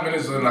watch 5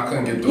 minutes and I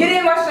couldn't get through. You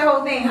didn't watch the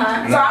whole thing,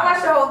 huh? No. So I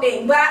watched the whole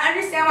thing, but I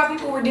understand why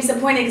people were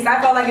disappointed because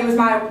I felt like it was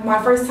my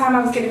first time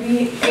I was going to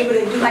be able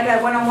to do like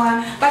that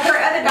one-on-one, like her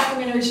other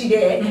documentary she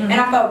did, and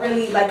I felt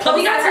really like. Oh,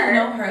 we got to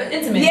know her.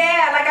 Intimate.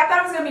 Yeah, like I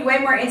thought it was going to be way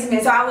more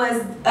intimate. So I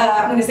was,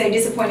 I'm going to say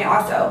disappointed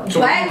also.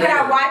 So but could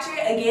I watch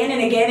it again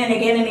and again and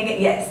again and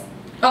again? Yes.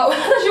 Oh, I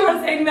thought you were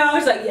going to say no.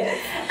 It's like yes.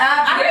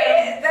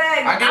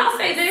 I'll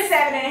say this.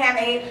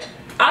 7.5, 8.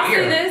 I'll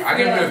say this. I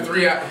give it a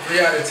 3 out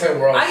of 10.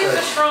 We're all I give it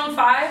a strong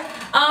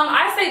 5.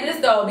 I say this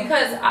though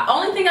because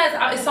only thing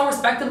is so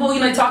respectable. You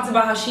know, they talked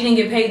about how she didn't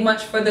get paid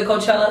much for the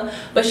Coachella,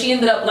 but she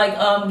ended up like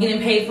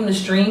getting paid from the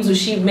streams, which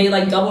she made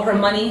like double her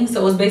money.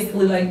 So it was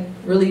basically like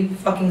really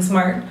fucking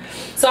smart.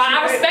 So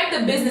I respect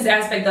the business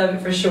aspect of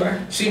it for sure.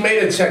 She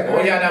made a check.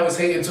 Oh yeah, that was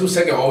hating 2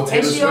 seconds. Oh,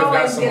 Taylor Swift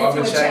got some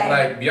other check.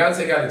 Like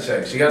Beyonce got a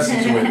check. She got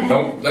situated.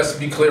 Let's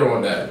be clear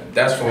on that.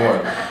 That's for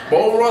one. But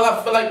overall,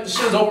 I feel like the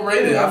shit is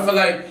overrated. I feel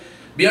like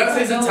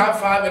Beyonce's a top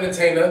 5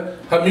 entertainer.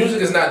 Her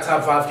music is not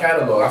top 5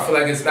 catalog. I feel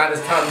like it's not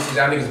as timeless as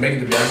y'all niggas make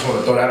it to be. I just want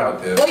to throw that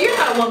out there. Well, you're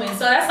not a woman,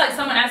 so that's like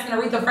someone asking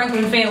Aretha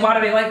Franklin fan why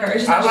do they like her.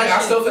 It's just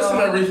I still listen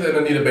to Aretha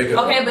and Anita Baker.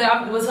 Okay,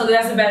 but so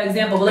that's a bad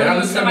example. But and I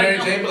listen to Mary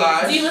J.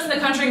 Blige. Do you listen to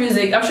country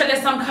music? I'm sure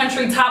there's some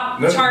country top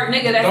chart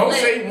nigga that's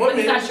lit, but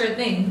it's not your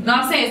thing. No,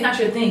 I'm saying it's not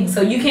your thing.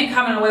 So you can't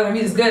comment on whether her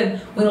music's good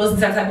when you listen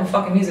to that type of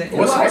fucking music.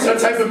 What's her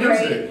type of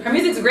music? Her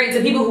music's great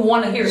to people who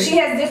want to hear it. She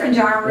has different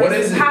genres. What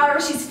is it?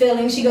 However she's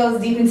feeling, she goes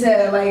deep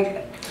into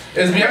like.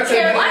 Is Beyonce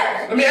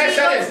better? Let me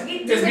ask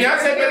you this. Is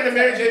Beyonce better than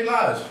Mary J.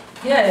 Blige?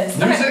 Yes.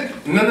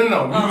 Music?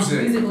 No.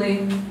 Music.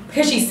 Musically.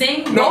 Can she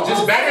sing? No,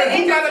 just better.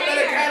 Who got a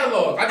better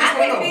catalog? I just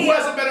want to know. Who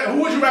has a better,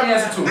 who would you rather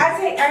listen to? I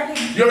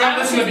say You'd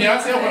rather listen to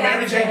Beyonce over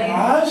Mary J.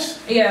 Blige?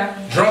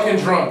 Yeah. Drunk and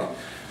Drunk.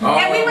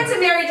 And we went to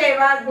Mary J.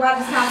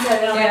 Blige's concert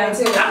in Atlanta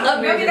too. I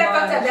love Mary J. Don't get that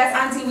fucked up. That's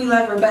Auntie, we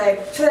love her,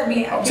 but should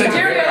be. I'd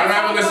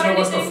rather listen to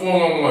what's the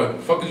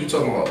 411. Fuck are you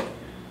talking about?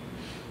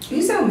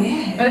 You so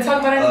mad. Are they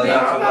talking about anything?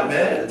 I'm not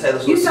mad. Taylor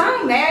Swift. You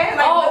sound mad.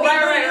 Like, oh,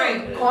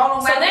 right.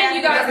 Call them so then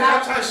you guys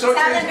telling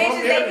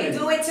bitches they can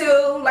do it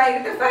too.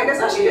 Like, the fuck?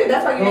 That's all she did.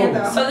 That's why you did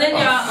though. So then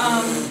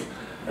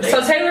y'all,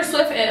 so Taylor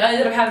Swift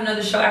ended up having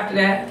another show after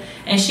that,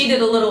 and she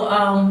did a little.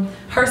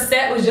 Her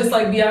set was just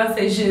like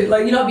Beyonce shit.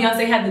 Like, you know,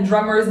 Beyonce had the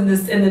drummers and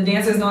the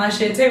dancers and all that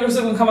shit. Taylor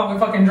Swift would come up with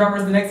fucking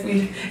drummers the next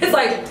week. It's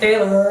like,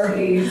 Taylor,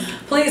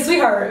 please,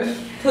 sweetheart,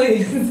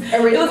 please.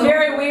 It was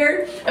very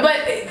weird.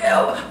 But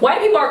white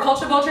people are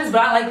culture vultures,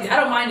 but I like it. I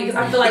don't mind it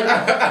because I feel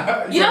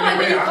like, you know, like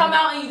when you come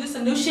out and you do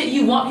some new shit,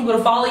 you want people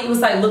to follow you. It's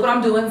like, look what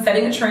I'm doing,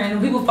 setting a trend.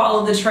 When people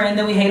follow the trend,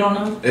 then we hate on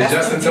them. Is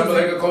Justin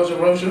Timberlake a culture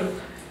vulture?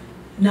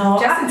 No,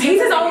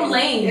 he's his own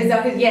lane.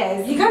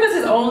 Yes. He kind of does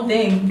his own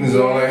thing. His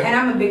own lane? And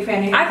I'm a big fan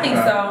of him. I think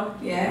so.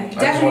 Yeah,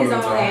 definitely his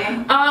own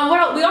lane.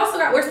 Well, we also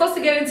we're supposed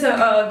to get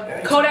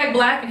into Kodak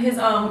Black and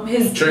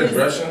his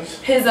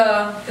transgressions. Is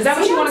that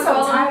what you want to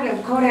call him? I'm so tired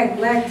of Kodak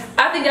Black.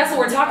 I think that's what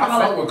we're talking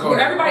about. Like, where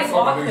everybody's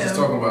off him.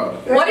 Talking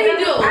about. What did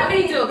he do? What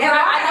did he do?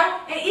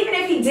 And even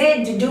if he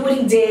did do what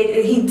he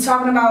did, he's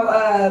talking about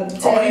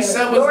all he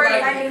said was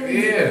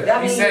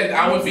he said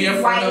I would be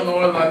a friend of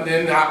Laura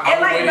London.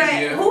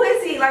 Who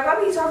is he? Like, what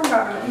are you talking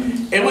about?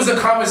 It was a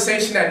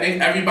conversation that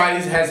everybody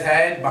has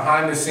had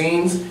behind the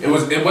scenes. It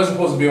wasn't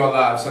supposed to be on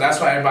live, so that's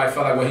why everybody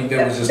felt like what he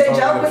did was just the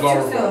joke was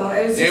too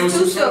soon. It was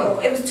too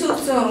soon. It was too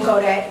soon,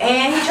 Kodak,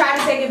 and he tried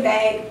to take it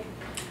back.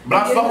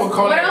 But I fuck with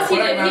Kodak. What else he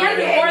did? He had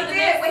to do more than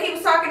this. When he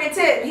was talking to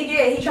Tip, he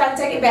did. He tried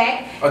to take it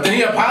back. Oh, then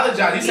he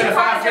apologized. He said if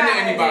I offended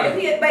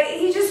anybody. But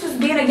he just was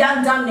being a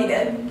young dumb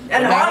nigga.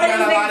 And all he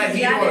got a lot of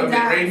heat on him. They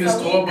raiding his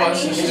tour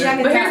bus and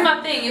shit. But here's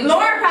my thing.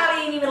 Lauren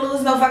probably ain't even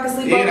lose no fucking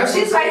sleep over.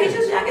 She's like, he's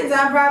just young and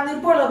dumb,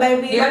 probably. Poor little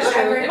baby. Yeah,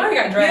 sure. It might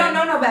got dragged. You don't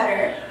know no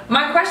better.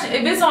 My question,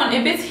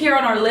 if it's here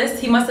on our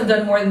list, he must have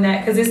done more than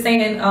that because it's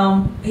saying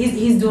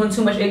he's doing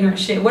too much ignorant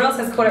shit. What else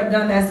has Kodak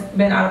done that's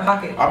been out of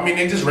pocket? I mean,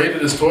 they just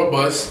raided his tour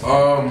bus.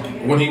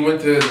 When he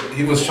went to,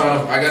 he was trying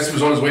to, I guess he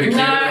was on his way to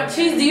Canada. Nah,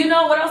 Cheese, do you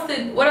know what else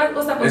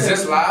what's up with Is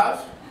this live?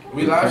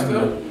 We live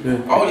still?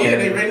 Yeah. Oh yeah,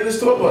 they raided his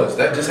tour bus.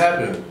 That just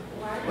happened.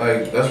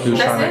 Like that's what he was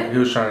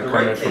trying to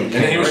come in from. And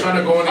then he was trying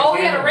to go in.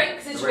 He had a rape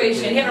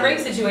situation. He had a rape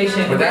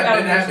situation. But that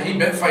didn't happen. He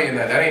been fighting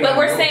that. That ain't. But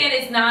we're saying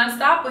it's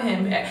non-stop with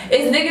him.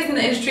 It's niggas in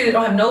the industry that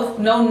don't have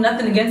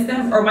nothing against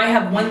them or might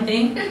have one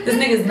thing. This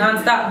nigga's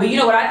non-stop. But you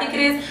know what I think it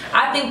is?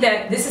 I think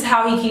that this is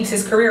how he keeps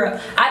his career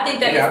up. I think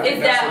that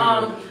it's that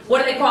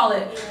what do they call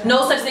it?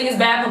 No such thing as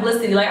bad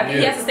publicity. Like I think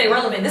he has to stay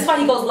relevant. This is why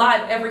he goes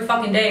live every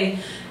fucking day.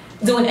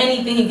 Doing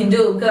anything he can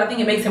do because I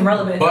think it makes him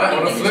relevant. But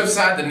on the flip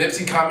side, the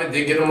Nipsey comment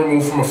did get him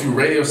removed from a few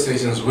radio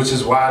stations, which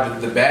is why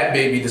the Bad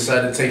Baby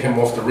decided to take him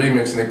off the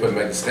remix and they put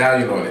Meg Thee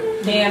Stallion on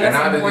it. Damn,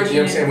 that's unfortunate. You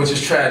know what I'm saying? Which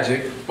is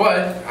tragic.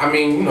 But I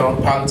mean, you know,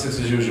 politics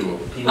as usual.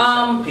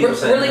 People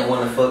say they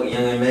want to fuck Young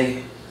and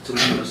Meg.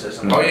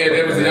 Oh yeah,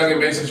 there was the Young and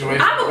Meg situation.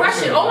 I have a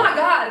question. Oh my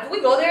God, can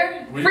we go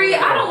there? Free,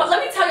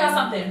 let me tell y'all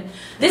something.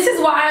 This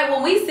is why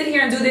when we sit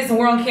here and do this and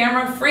we're on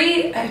camera,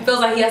 Free feels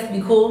like he has to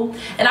be cool.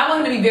 And I want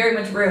him to be very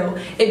much real.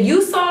 If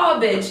you saw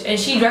a bitch and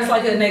she dressed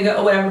like a nigga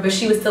or whatever, but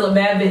she was still a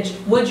bad bitch,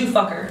 would you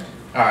fuck her?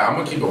 Alright, I'm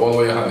gonna keep it all the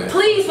way 100.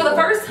 Please, for the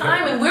first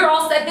time, and we're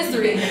all set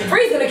history.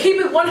 Free's gonna keep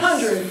it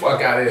 100.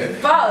 Fuck out of here.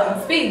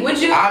 Fuck, speak, would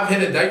you? I've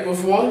hit a dyke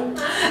before.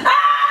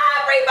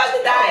 Free fucked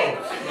the dyke.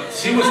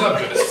 She was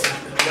up.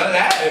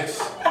 That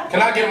ex.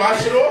 Can I get my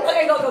shit off?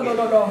 Okay, go.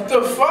 What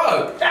the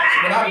fuck?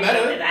 When I met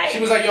her, she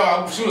was like,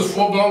 yo, she was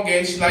full blown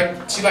gay. She like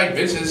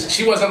bitches.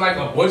 She wasn't like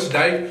a butch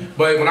dyke,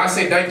 but when I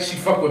say dyke, she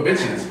fuck with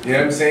bitches. You know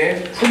what I'm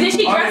saying? But did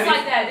she dress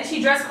like that? Did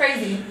she dress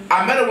crazy?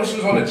 I met her when she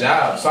was on the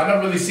job, so I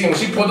never really seen her. When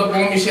she pulled up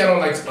on me, she had on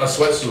like a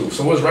sweatsuit,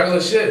 so it was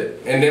regular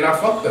shit. And then I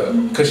fucked her,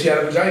 cause she had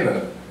a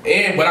vagina.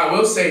 But I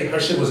will say, her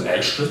shit was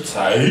extra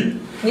tight.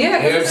 Yeah, you know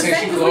what I'm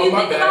saying? She closed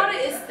my back.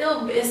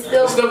 It's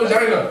still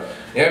vagina.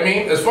 You know what I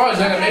mean? As far as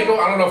Young M.A go,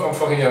 I don't know if I'm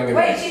fucking Young M.A.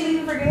 Wait, she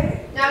leaving for good?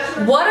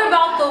 What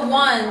about the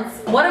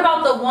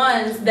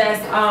ones that's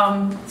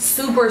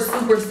super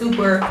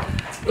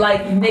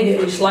like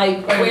nigga-ish,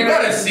 like where you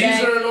got a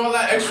Caesar back. and all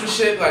that extra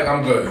shit? Like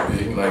I'm good,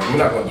 B. Like we're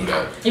not gonna do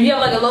that. If you have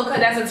like a low cut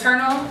that's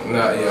eternal?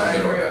 Nah, yeah, I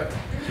ain't all that.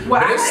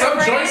 Well, but it's some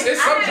joints in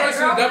the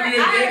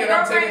WNBA that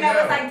I'm taking down. I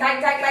had a girlfriend that was like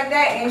dyke like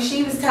that, and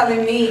she was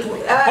telling me.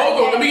 Hold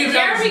on, let me give you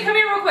Jeremy, come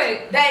here real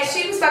quick. That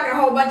she was fucking a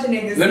whole bunch of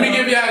niggas. Let me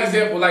give you an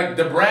example. Like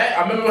the Brat,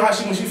 I remember how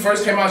when she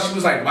first came out, she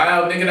was like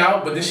wild nigga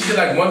out, but then she did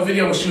like one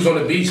video when she was on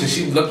the beach and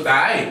she looked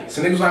alright.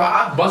 So niggas was like,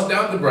 I bust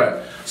down the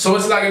Brat. So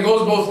it's like it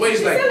goes both ways.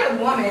 She's like still a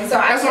woman, so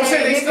that's what I'm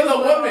saying. They still a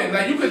woman.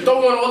 Like you could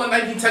throw on all the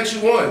Nike techs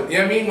you want. You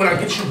know what I mean? When I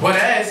get you butt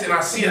ass and I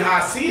see it how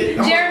I see it.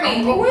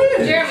 Jeremy,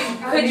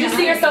 could you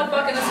see yourself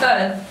fucking a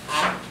stud?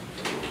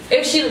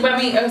 If she, I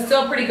mean,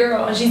 still a pretty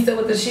girl and she's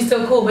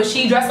still cool, but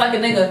she dressed like a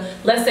nigga.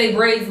 Let's say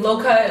braids, low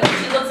cut. Like,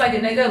 she looks like a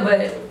nigga, but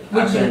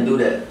I couldn't do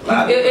that.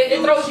 Like,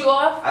 it throws you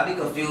off. I be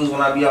confused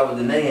when I be out with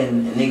Danae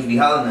and niggas be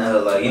hollering at her,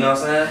 like, you know what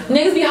I'm saying?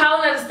 Niggas be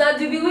hollering at a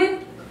stud you be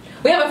with.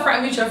 We have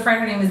a mutual friend.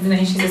 Her name is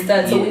Danae. She's a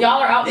stud. So when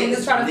y'all are out,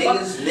 niggas trying to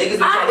fuck.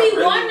 I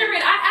be wondering.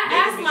 I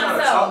ask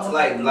myself. To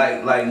like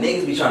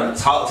niggas be trying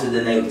to talk to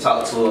Danae,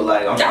 talk to her,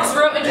 like I'm that's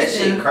real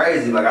interesting. That shit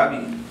crazy. Like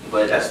I be,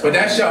 but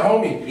that's your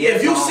homie. Yeah,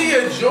 if you see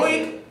a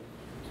joint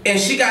and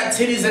she got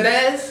titties and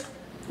ass,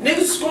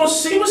 niggas gonna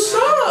see what's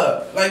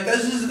up. Like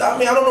that's just. I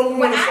mean, I don't know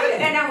what to say.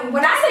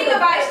 When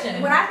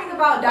I think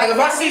about like if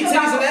I see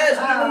titties and ass,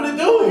 what do you want me to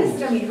do? This is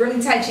gonna be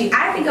really touchy.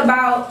 I think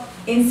about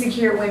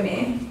insecure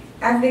women.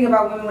 I think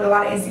about women with a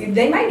lot of insecurity.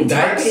 They might be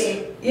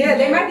targeted. Yeah,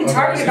 they might be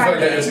targeted by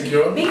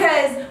men.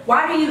 Because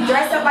why do you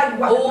dress up like?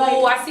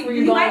 Oh, I see where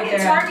you're going. You might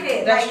get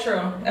targeted. That's like,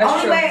 true.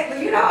 That's true.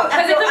 Way, you know,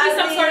 because it could be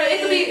some sort of.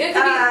 It could be.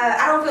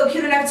 I don't feel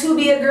cute enough to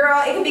be a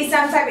girl. It could be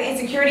some type of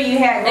insecurity you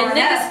had. And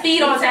niggas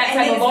feed on that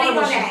type of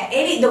vulnerable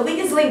shit. The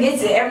weakest link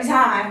gets it every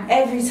time.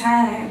 Every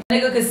time.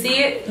 Nigga could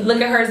see it,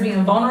 look at her as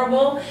being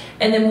vulnerable,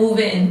 and then move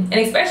in. And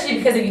especially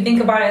because if you think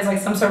about it as like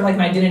some sort of like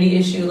an identity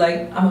issue,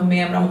 like I'm a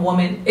man but I'm a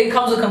woman, it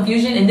comes with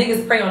confusion and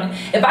niggas prey on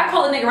it. If I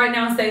call a nigga right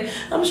now and say,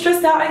 I'm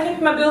stressed out, I can't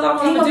pay my bills, I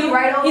don't know what to do,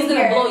 he's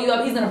gonna blow you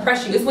up, he's gonna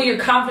press you. It's when you're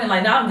confident,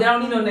 like, nah, I'm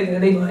down, I don't need no nigga.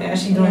 They go, yeah,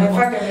 she doing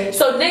it.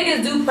 So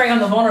niggas do prey on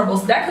the vulnerable.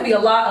 So that could be a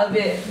lot of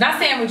it. Not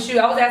saying with you,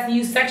 I was asking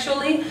you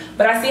sexually,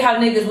 but I see how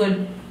niggas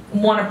would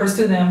want to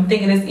pursue them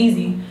thinking it's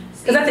easy.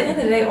 Because at the end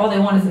of the day, all they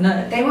want is a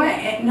nut. They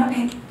want no.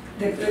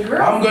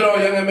 I'm good on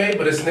Young M.A,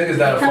 but it's niggas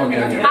that are fucking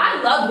Young M.A.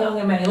 I love Young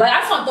M.A. Like, I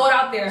just want to throw it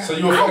out there. So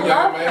you a fuck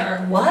Young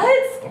M.A?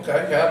 What?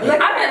 Okay, got it.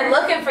 Like, I've been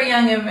looking for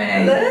Young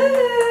M.A.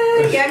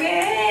 Look, Young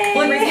M.A.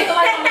 Look, put the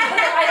light on me. Put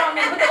the light on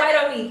me. Put the light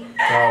on me.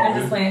 I'm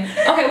just playing.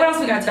 Okay, what else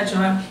we gotta touch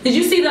on? Did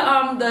you see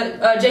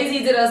the Jay-Z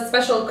did a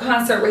special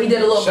concert where he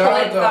did a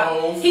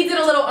little he did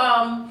a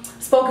little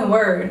spoken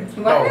word.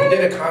 No, he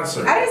did a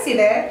concert. I didn't see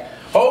that.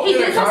 Oh, he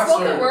did some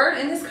spoken word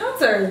in his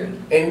concert.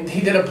 And he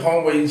did a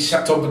poem where he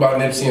talked about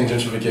Nipsey and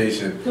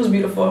gentrification. It was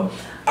beautiful.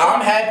 I'm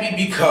happy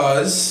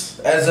because,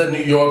 as a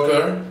New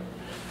Yorker,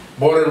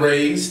 born and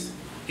raised,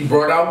 he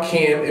brought out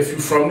Cam. If you're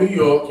from New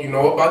York, you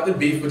know about the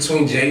beef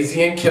between Jay-Z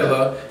and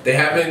Killer. They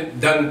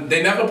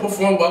never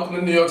performed Welcome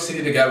to New York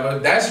City together.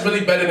 That's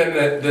really better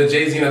than the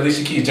Jay-Z and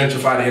Alicia Keys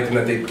Gentrified Anthem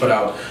that they put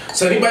out.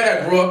 So anybody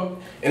that grew up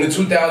in the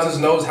 2000s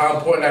knows how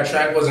important that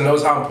track was and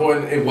knows how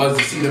important it was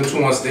to see them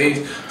two on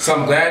stage. So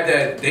I'm glad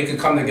that they could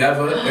come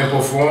together and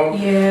perform.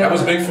 Yeah. That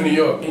was big for New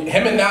York.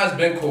 Him and Nas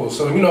been cool.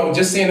 So, you know,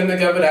 just seeing them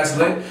together, that's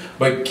lit.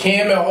 But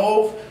Cam and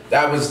Hov,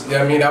 that was a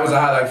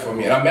highlight for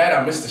me. And I'm mad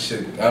I missed the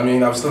shit. I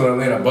mean, I'm still in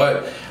Atlanta.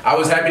 But I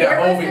was happy that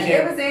Hov and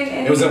Cam,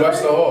 it was in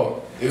Webster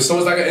Hall. So it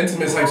was like an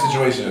intimate type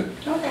situation.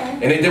 Okay.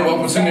 And they did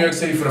Welcome to New York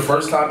City for the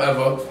first time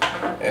ever.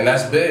 And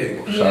that's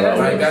big. Yeah,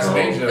 like, that's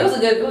major. It was a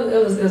good,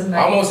 it was nice.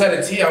 I almost had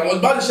a tear. I was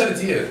about to shed a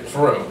tear,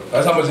 for real.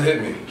 That's how much it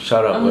hit me.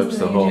 Shout out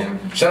Webster Hall.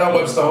 Shout out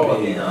Webster Hall.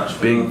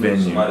 Big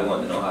venue. Somebody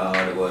wanted to know how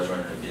hard it was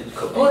running a business.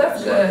 Oh,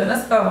 that's good.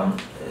 Let's go.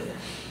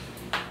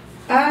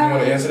 You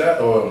want to answer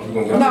that, or we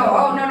gonna go? No,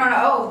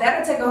 oh,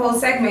 that'll take a whole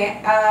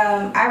segment.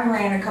 I've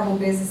ran a couple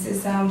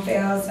businesses. Some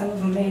failed, some of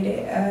them made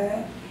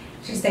it.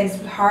 Just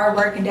takes hard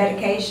work and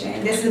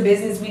dedication. This is the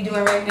business we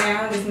doing right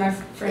now. This is my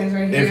friends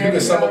right here. If you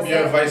could sum up your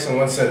advice in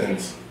one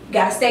sentence.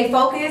 Gotta stay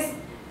focused.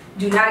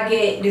 Do not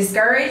get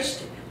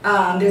discouraged.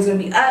 There's gonna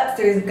be ups,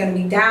 there's gonna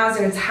be downs,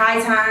 there's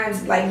high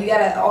times. Like you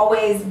gotta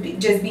always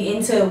just be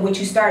into what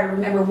you started.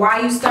 Remember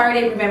why you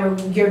started,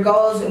 remember your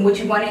goals and what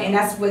you wanted, and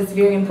that's what's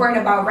very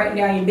important about writing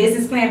down your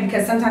business plan,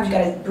 because sometimes you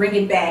gotta bring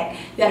it back.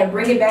 You gotta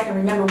bring it back and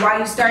remember why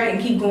you started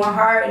and keep going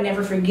hard and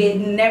never forget,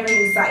 never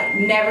lose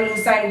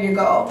sight of your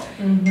goal.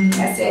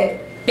 That's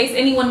it. In case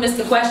anyone missed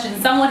the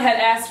question, someone had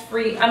asked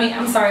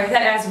had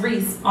asked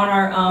Reese on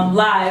our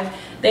live.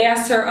 They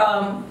asked her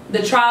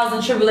the trials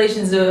and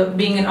tribulations of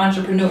being an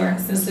entrepreneur.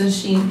 Since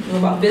she knew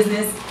about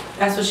business,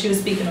 that's what she was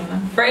speaking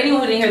on. For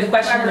anyone who didn't hear the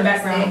question in the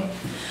background.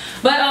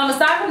 But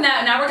aside from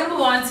that, now we're gonna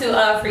move on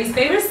to Free's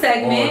favorite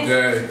segment. All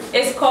day.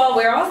 It's called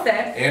We're All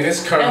Set. And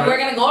it's current. And we're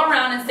gonna go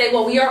around and say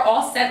what we are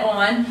all set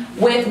on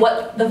with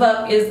what the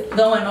fuck is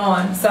going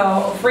on.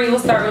 So Free, we'll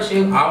start with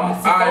you.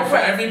 For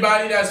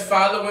everybody that's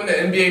following the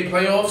NBA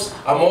playoffs,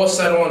 I'm all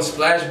set on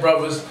Splash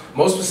Brothers.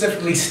 Most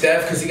specifically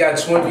Steph, because he got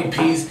 2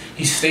 MVPs.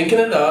 He's stinking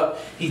it up.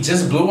 He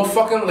just blew a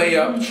fucking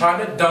layup,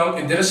 trying to dunk,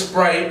 and did a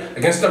Sprite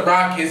against the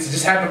Rockets. It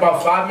just happened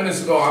about 5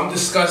 minutes ago. I'm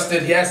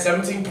disgusted. He had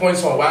 17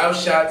 points on wild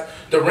shots.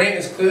 Durant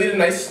is clearly the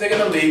nicest nigga in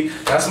the league.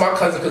 That's my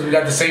cousin, because we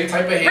got the same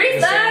type of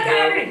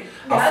hair.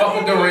 I fuck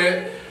with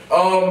Durant.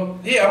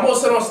 Yeah, I'm all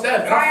set on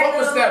Steph. And I fuck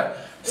with Steph.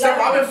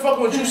 Steph, I've been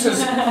fucking with you since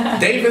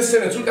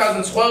Davidson in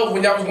 2012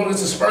 when y'all was going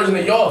against the Spurs in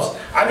the Yards.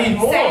 I need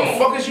more. What the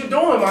fuck is you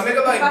doing, my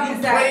nigga? Like,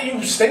 you playing,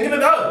 you stinking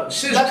it up.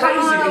 Shit's crazy.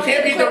 It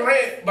can't be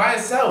Durant by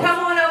itself. Come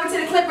on over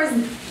to the Clippers,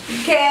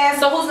 Kev.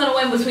 So who's gonna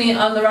win between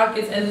the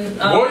Rockets and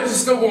Warriors is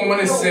still gonna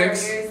win in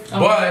 6.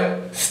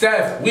 But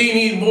Steph, we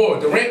need more.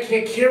 Durant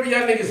can't carry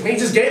y'all niggas. Man, he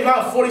just gave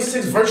out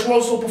 46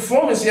 virtuoso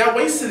performance. Y'all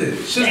wasted it.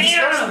 Shit's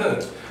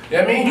disgusting. You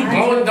know what I mean? You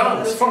blowing dunks.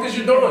 What the fuck is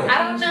you doing?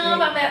 I don't know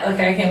about that.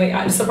 Okay, I can't wait.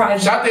 I'm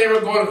surprised. Shout out to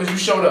Eric Gordon because you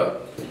showed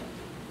up.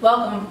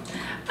 Welcome.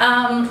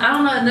 I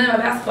don't know nothing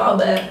about basketball,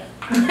 but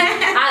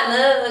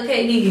I love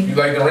KD. You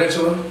like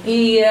Durantula?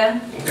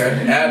 Yeah.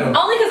 Okay, Adam.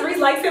 Only because Reese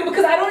likes him,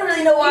 because I don't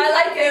really know why I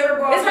like him.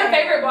 It's my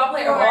favorite ball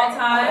player of all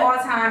time. All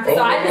time.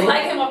 So I just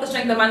like him off the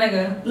strength of my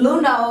nigga.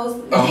 Lou knows.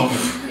 Lou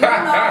knows.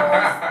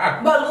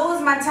 But Lou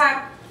is my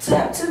top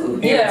 2.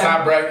 Yeah.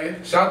 Top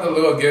bracket. Shout out to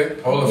Lou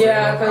again. Hall of Fame.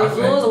 Yeah, because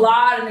Lou's a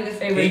lot of niggas'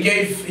 favorite. He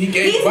gave.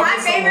 He's my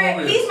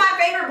favorite. He's my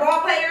favorite ball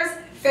player's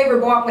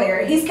favorite ball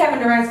player. He's Kevin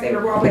Durant's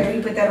favorite ball player.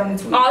 He put that on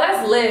the tweet. Oh,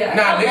 that's lit.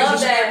 Nah, niggas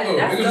respect Lou.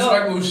 Niggas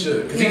respect Lou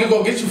shit. Because he can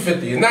go get you 50.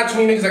 There's not too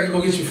many niggas that can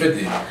go get you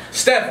 50.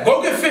 Steph,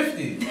 go get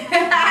 50. When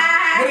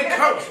it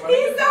counts.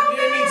 He's so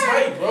mad.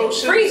 Bro.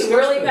 Free's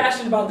really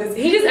passionate about this.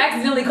 He just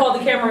accidentally called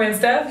the cameraman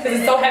Steph because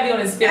it's so heavy on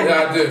his face.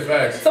 Yeah, I did,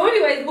 facts. So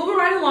anyways, moving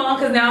right along,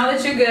 because now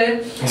that you're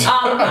good,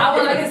 I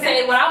would like to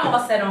say what I'm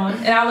all set on,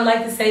 and I would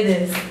like to say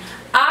this.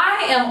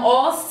 I am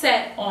all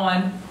set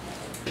on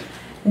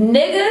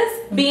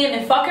niggas being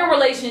in fucking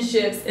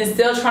relationships and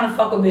still trying to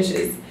fuck with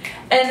bitches.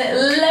 And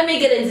let me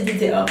get into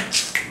detail.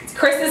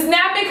 Chris is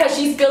snapping because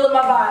she's feeling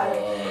my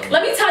vibe.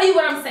 Let me tell you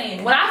what I'm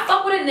saying. When I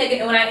fuck with a nigga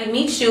and when I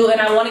meet you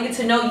and I want to get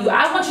to know you,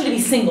 I want you to be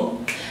single.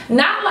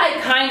 Not like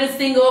kind of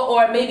single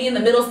or maybe in the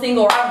middle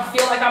single or I don't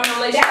feel like I'm in a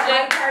relationship.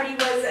 That white party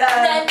was,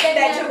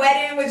 that your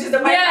wedding was just a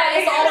white party. Yeah,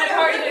 it's all white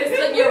party, but it's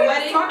like your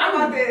wedding.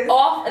 I'm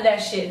off of that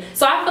shit.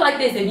 So I feel like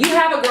this, if you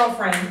have a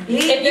girlfriend,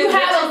 if you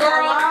have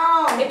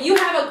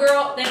a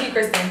girl, thank you,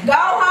 Kristen. Go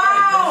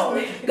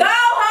home. Go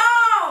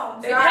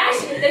home. They're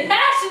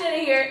passionate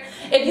in here.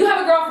 If you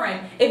have a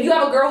girlfriend, if you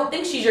have a girl who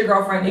thinks she's your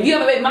girlfriend, if you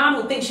have a baby mom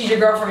who thinks she's your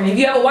girlfriend, if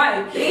you have a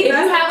wife, if you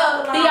have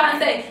a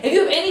fiance, if you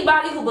have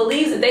anybody who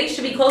believes that they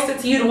should be closer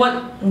to you than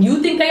what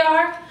you think they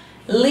are,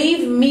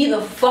 leave me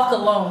the fuck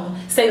alone.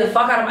 Stay the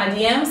fuck out of my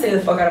DMs, stay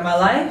the fuck out of my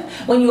life.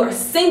 When you are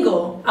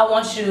single, I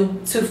want you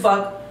to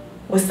fuck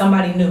with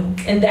somebody new.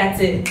 And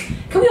that's it.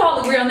 Can we all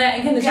agree on that?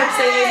 And can the church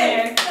say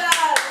amen?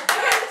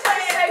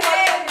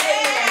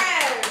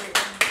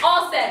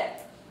 All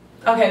set.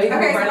 Okay, we can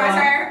move right my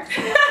turn.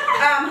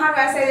 How do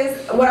I say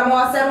this? What I'm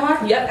all set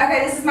on? Yep. Okay,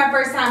 this is my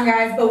first time,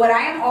 guys, but what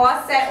I am all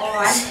set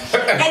on,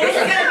 and this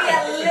is gonna be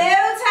a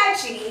little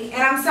touchy,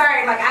 and I'm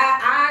sorry, like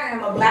I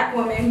am a black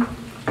woman.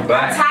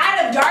 I'm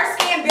tired of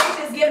dark-skinned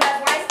bitches giving us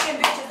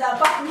light-skinned bitches a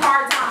fucking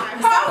hard time.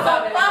 What's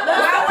up? Let's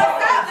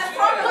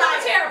talk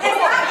about it.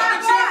 It's not my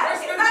fault.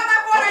 It's not my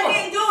fault I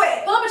didn't do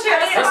it. Pull up a chair.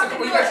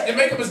 Your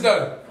makeup is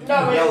done.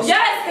 No,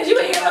 yes, because you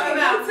were here looking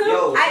out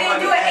too. I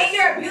didn't do it, and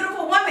you're a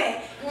beautiful woman.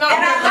 No,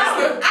 and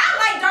I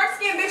like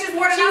dark-skinned bitches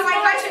more than I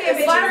like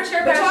light-skinned bitches.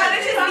 But y'all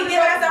bitches be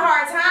giving us a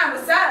hard time.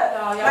 What's up?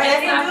 No, like,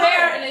 it's not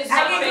fair, and it's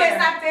not fair. It's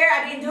not fair. I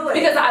didn't do it.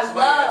 Because I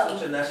love.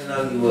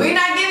 We're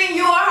not giving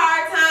you a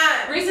hard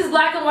time. Reese is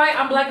black and white.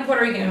 I'm black and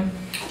Puerto Rican.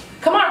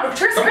 Come on,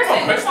 Kristen, come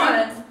on.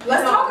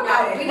 Let's talk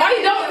about it. Why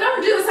you don't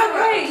do this? So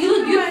great. You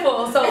look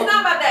beautiful. So it's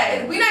not about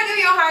that. We're not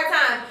giving you a hard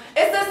time.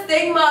 It's the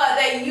stigma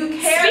that you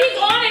carry. Speak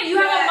on it. You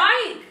have a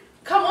mic.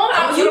 Come on.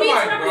 You need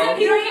to represent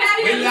Peter.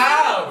 We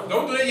loud.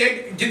 Don't do that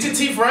yet. Get your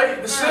teeth right.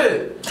 That's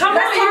it. Come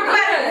on. Let's talk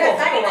about it.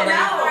 I need to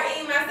know. Or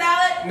eating my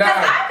salad. Nah.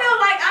 I feel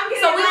like I'm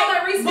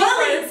getting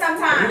bullied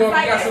sometimes.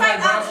 Like, it's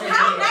like,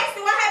 how nice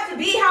do I have to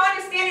be? How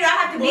understanding do I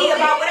have to be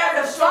about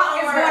whatever the fuck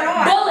is going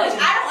on? Bullied.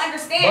 I don't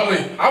understand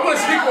understand. Bully. I want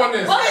to speak on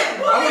this.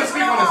 I'm going to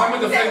speak on this. I'm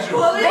going to defend you.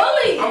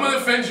 Bully. I'm going to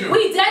defend you.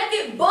 We dead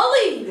get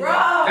bullied. Bro.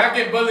 That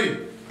get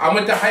bullied. I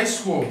went to high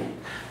school.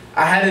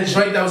 I had a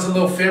joint that was a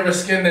little fairer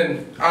skinned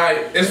and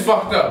it's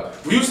fucked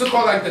up. We used to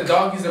call like the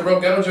doggies, the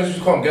real ghetto joints, we used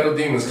to call them ghetto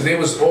demons because they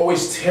was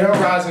always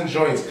terrorizing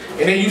joints.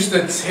 And they used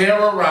to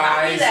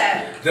terrorize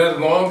the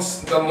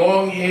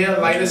long hair,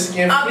 lighter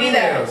skinned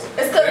females.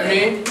 It's cause, I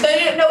mean, but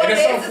you know what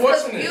it's it is?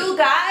 unfortunate. You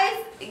guys,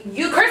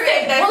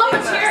 Kristen, pull up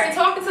a chair and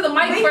talk into the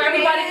mic where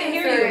everybody can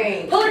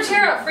hear you. Pull her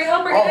chair up, free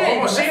help her get in.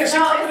 Hold on, she it's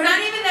not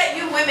even that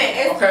you women.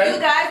 It's you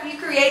guys. You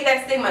create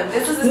that stigma.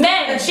 This is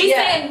men. She's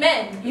saying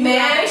men.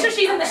 Make sure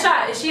she's in the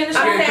shot. Is she in the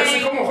shot?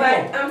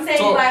 I'm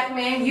saying black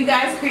men. You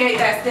guys create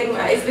that stigma.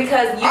 It's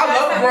because you I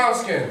guys love brown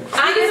skin.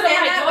 I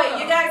understand that,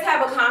 but you guys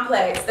have a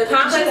complex. The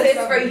complex is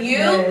for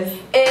you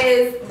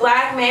is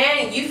black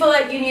man. You feel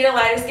like you need a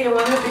lighter skinned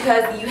woman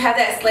because you have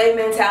that slave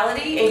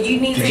mentality and you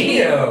need to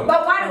be.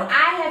 But why do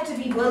I have to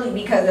be bullied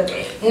because of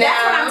it? That's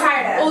what I'm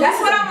tired of.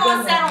 That's what I'm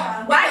gonna settle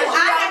on. Why do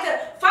I have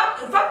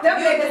to fuck them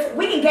niggas?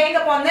 We can gang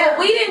up on them.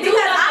 We didn't do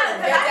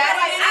nothing.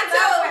 I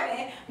love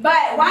women.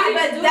 But why?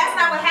 But that's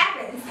not what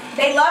happens.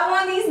 They love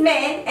on these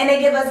men and they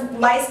give us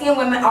light-skinned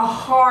women a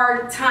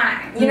hard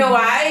time. You know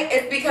why?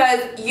 It's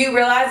because you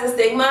realize the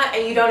stigma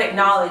and you don't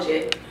acknowledge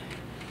it.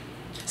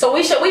 So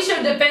we should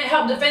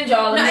help defend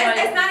y'all. No,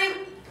 it's not even.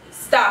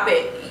 Stop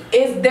it.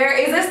 There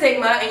is a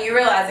stigma and you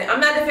realize it. I'm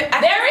not defending.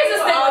 There is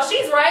a stigma.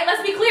 She's right. Let's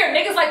be clear.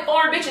 Niggas like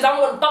foreign bitches. I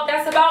don't know what the fuck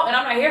that's about, and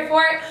I'm not here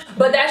for it.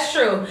 But that's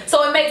true.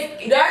 So it makes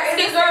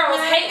dark-skinned girls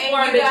hate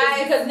foreign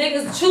bitches because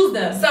niggas choose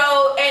them. So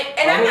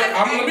and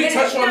let me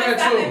touch on that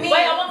too. Wait,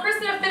 I want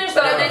Kristen to finish. So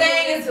the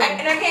thing is,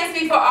 and I can't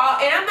speak for all.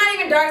 And I'm not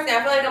even dark skinned.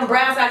 I feel like I'm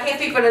brown, so I can't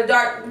speak for the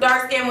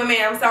dark skinned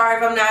women. I'm sorry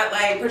if I'm not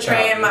like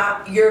portraying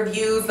your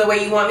views the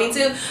way you want me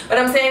to. But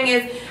I'm saying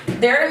is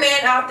there are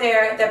men out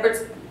there that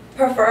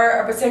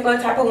prefer a particular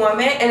type of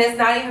woman, and it's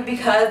not even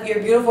because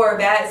you're beautiful or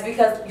bad, it's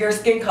because your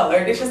skin color.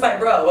 It's just like,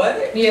 bro,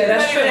 what? Yeah,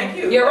 that's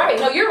true. You're right.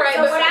 No, you're right.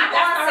 So what I'm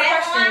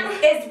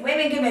gonna say is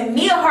women giving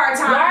me a hard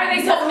time. Why are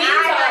they so mean to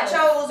I us?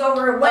 chose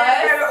over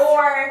whatever,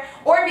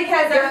 or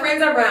because their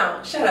friends are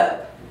brown. Shut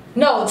up.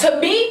 No, to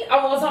me,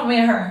 I want something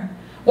in her.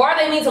 Why are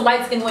they mean to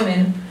light-skinned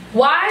women?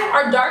 Why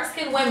are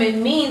dark-skinned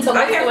women mean to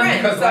light-skinned women?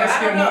 Because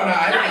light-skinned women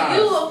are not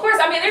you, of course.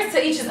 I mean, there's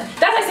to each.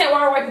 That's like saying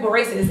why are white people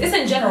racist? It's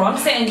in general. I'm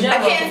saying in general.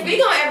 I can't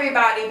speak on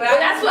everybody,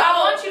 but that's what I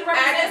want you to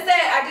represent.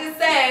 I just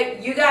said,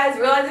 you guys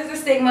realize there's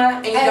a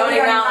stigma and you don't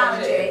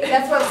acknowledge it.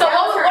 That's what. So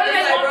what do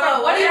they want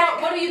from?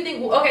 What do you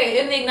think? Okay,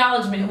 in the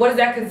acknowledgement, what does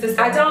that consist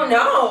of? I don't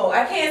know.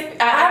 I can't.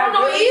 I don't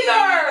know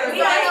either.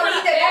 That's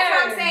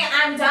what I'm saying.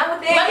 I'm done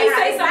with it. Let me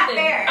say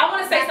something. I want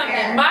to say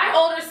something. My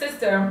older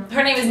sister,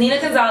 her name is Nina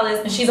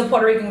Gonzalez, and she's a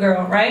Puerto Rican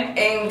girl, right?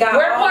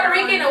 We're Puerto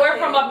Rican and we're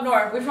from up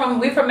north. We're from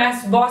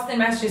Boston,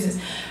 Massachusetts.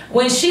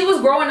 When she was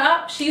growing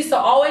up, she used to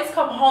always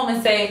come home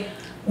and say,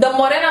 the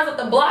morenas at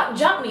the block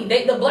jumped me.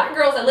 The black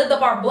girls that lived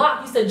up our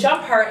block used to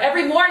jump her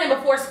every morning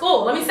before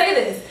school. Let me say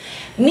this.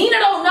 Nina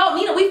don't know.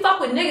 Nina, we fuck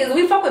with niggas.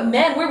 We fuck with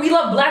men. We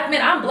love black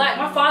men. I'm black.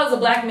 My father's a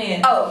black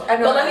man. Oh, I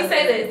know. But let me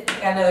say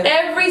this.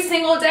 Every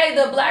single day,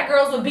 the black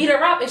girls would beat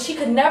her up, and she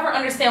could never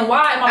understand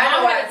why. My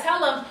mom had to tell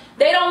them,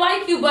 they don't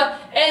like you,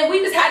 and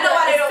we just had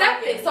to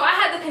accept it. So I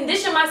had to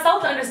condition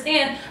myself to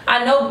understand.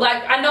 I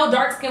know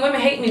dark-skinned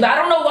women hate me, but I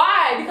don't know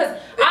why. Because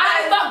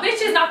I fuck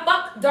bitches, and I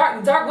fuck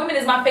dark women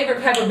is my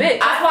favorite type of bitch.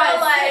 That's I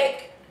feel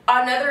like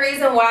another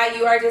reason why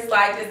you are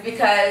disliked is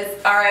because,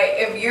 all right,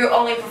 if you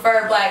only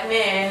prefer black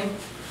men,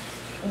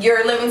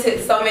 you're limited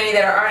to so many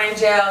that aren't in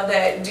jail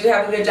that do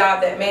have a good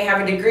job that may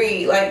have a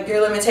degree. Like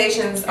your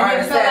limitations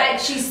are set. Like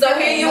she's so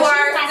here you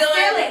are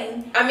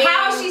stealing. I mean,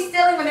 how is she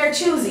stealing when they're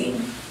choosing?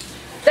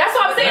 That's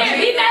what I'm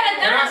saying. Be mad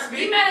at them.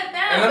 Be mad at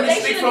them. And let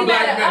me speak for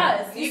black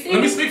men.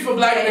 Let me speak for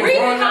black men. Read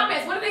the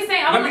comments. What are they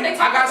saying?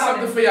 I got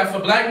something for y'all. For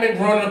black men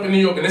growing up in New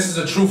York, and this is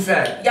a true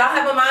fact. Y'all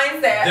have a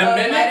mindset.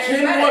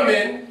 Dominican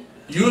women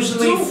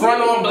usually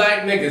front on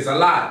black niggas a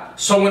lot.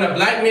 So when a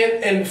black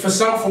man, and for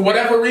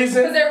whatever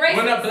reason,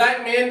 when a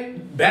black man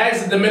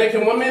bags a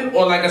Dominican woman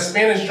or like a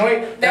Spanish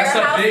joint, that's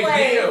a big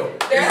deal.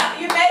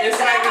 It's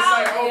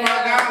like, oh my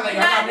God, like I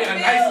got me a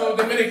nice little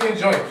Dominican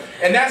joint.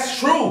 And that's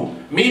true.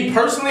 Me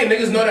personally,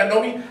 niggas that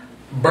know me,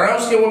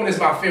 brown skin woman is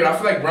my favorite. I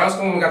feel like brown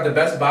skin woman got the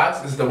best box.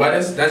 It's the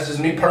wettest. That's just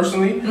me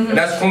personally. And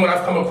that's from what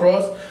I've come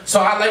across. So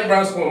I like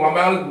brown skin woman.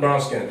 My mom is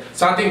brown skin.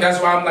 So I think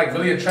that's why I'm like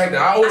really attracted.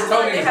 I always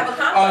tell niggas,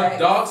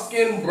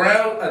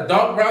 a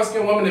dark brown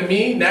skin woman to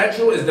me,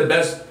 natural, is the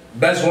best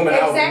woman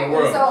out in the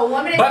world. So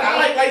but I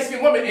like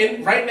light-skinned women.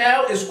 And right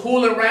now, it's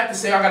cool and rap to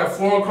say I got a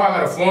foreign car, I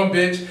got a foreign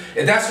bitch.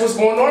 And that's what's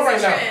going on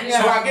right now.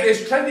 So I get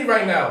it's trendy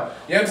right now.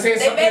 You know what I'm saying?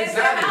 They made it to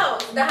the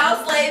house. The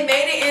house slave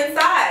made it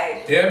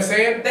inside. You know what I'm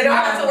saying? They don't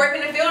have to work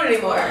in the field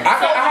anymore. I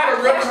had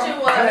a real question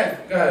Go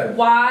ahead.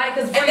 Why?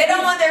 Because they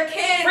don't want their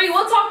kids. Free,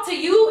 we'll talk to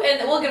you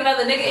and we'll get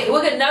another nigga.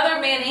 We'll get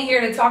another man in here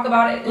to talk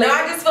about it. No,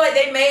 I just feel like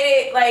they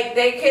made it like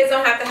their kids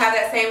don't have to have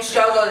that same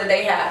struggle that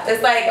they have.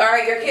 It's like, all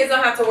right, your kids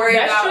don't have to worry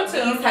about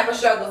these type type of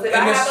struggles. If I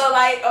And have a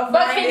like a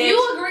But fine can bitch, you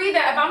agree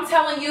that if I'm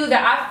telling you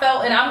that I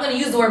felt, and I'm going to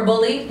use the word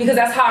bully because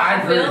that's how I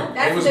agree. feel.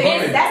 It was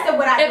bullying. That's the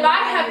what I. If I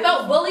have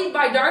felt bullied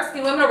by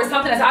dark-skinned women over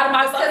something that's out of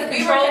my fucking because we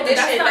were control, then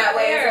that's conditioned not that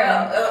way as fair.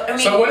 well. I mean,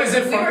 So what is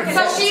it we from? were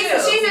So she's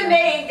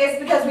admitting it's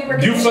because we were.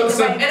 You feel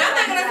so- And I'm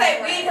not gonna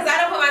say we because I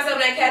don't put myself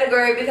in that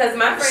category because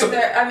my friends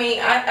are. I mean,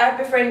 I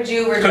befriend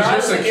you Because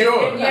regardless. you're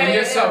secure Yeah, in yeah,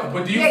 yourself.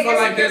 But do you Yeah, feel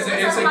you're like there's an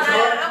secure. insecure?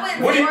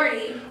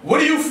 What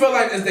do you feel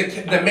like is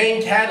the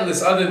main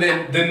catalyst other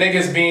than the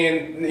niggas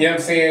being, you know what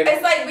I'm saying?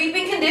 It's like we've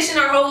been conditioned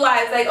our whole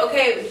lives. Like,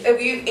 okay,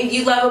 if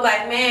you love a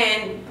black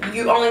man,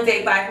 you only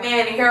date black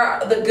men. And here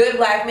are the good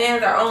black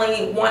men are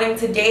only wanting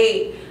to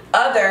date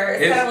other.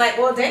 It's kind of like,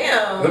 well,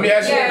 damn. Let me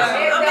ask you Yeah,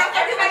 this. I'm not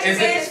fucking with you,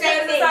 bitch. Do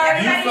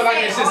you feel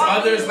like it's just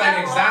others like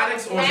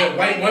exotics, or is it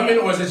white women,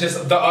 or is it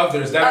just the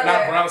others that are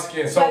not brown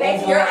skin? So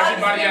overall,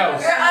 everybody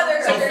else. You're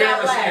others, So you're fair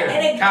not black.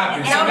 skin.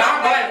 Copy. So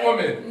non-black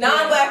women.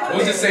 Non-black women.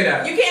 We'll just say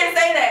that. You can't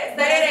say that.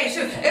 That it ain't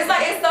true. It's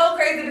like it's so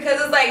crazy because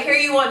it's like here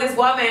you want this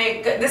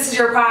woman, this is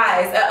your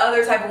prize, that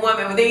other type of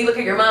woman, but then you look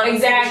at your mom,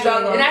 Exactly.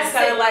 struggle, And and that's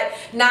that's kind of like,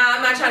 nah,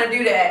 I'm not trying to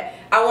do that.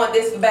 I want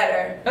this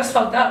better. That's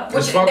fucked up.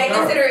 Which they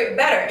consider it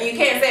better, and you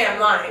can't say I'm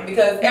lying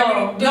because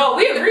no,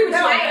 we agree with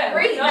you. I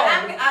agree. No. But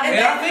And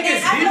I think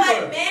it's I feel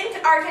deeper. like men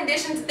are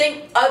conditioned to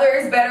think other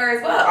is better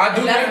as well. I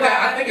do That's think why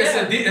that. I think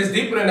it's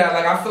deeper than that.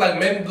 Like I feel like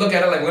men look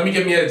at it like, let me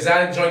give me an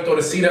exotic joint, throw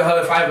the seat of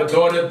her. If I have a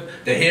daughter,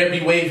 the hair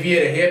be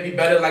wavier, the hair be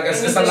better. Like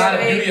it's a lot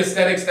of beauty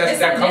aesthetics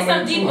that come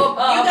into it. You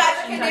guys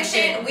are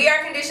conditioned. We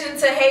are conditioned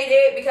to hate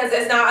it because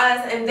it's not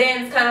us, and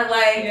then it's kind of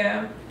like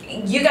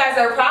you guys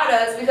are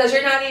products because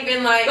you're not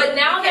even like. But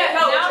now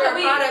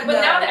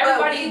that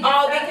everybody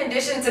all be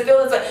conditioned to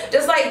feel this way,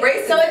 just like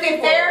racism. So is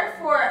it fair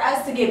for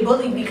us to get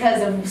bullied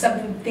because of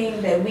something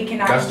that we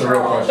cannot That's the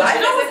real control? question. Life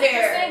isn't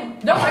fair.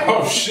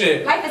 Oh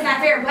shit. Life is not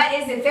fair, but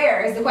is it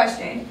fair? Is the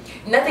question.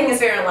 Nothing is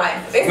fair in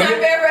life. It's not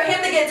fair for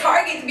him to get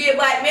targeted to be a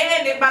black man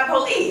by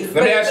police.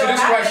 Let me ask you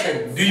this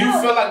question: do you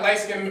feel like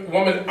light-skinned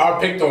women are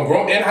picked on?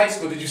 Grown in high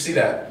school, did you see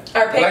that?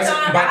 Are picked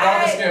on by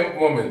dark-skinned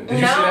women? Did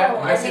you see that? No,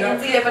 I didn't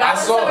see that. But I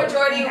saw the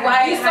majority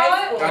white. You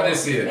saw it? I did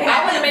see it.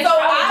 I was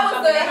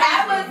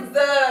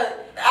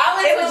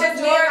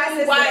just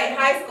majority white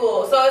high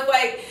school, so it's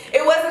like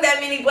it wasn't that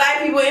many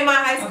black people in my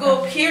high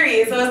school.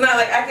 Period. So it's not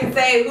like I can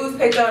say who's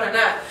picked on or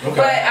not. Okay.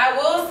 But I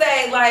will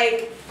say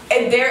like.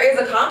 If there is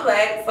a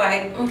complex,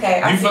 like okay.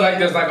 Do you feel like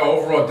there's like an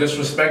overall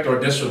disrespect or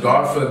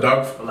disregard for the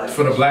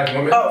black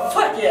woman? Oh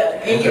fuck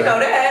yeah, and you know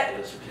that.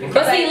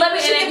 But see, let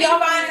me. She can be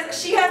fine.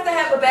 She has to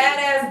have a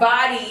badass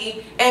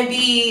body and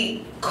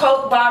be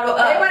coke bottle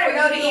up for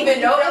you to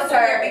even notice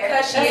her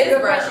because she is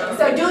brown.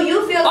 So do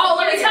you feel? Oh,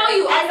 let me tell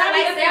you. as I'm a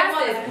happy that they asked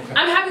light-skinned this. woman?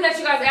 I'm happy that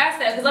you guys asked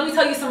that because let me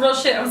tell you some real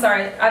shit. I'm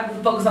sorry, I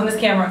focus on this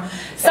camera.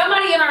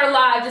 Somebody in our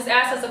live just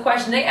asked us a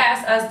question. They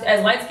asked us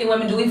as light-skinned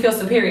women, do we feel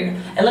superior?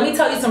 And let me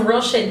tell you some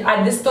real shit.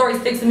 This story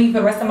sticks to me for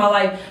the rest of my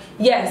life.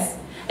 Yes.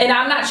 And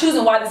I'm not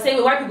choosing why the same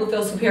way white people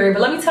feel superior,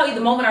 but let me tell you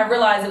the moment I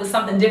realized it was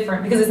something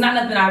different because it's not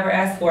nothing I ever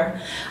asked for.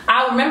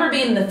 I remember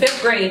being in the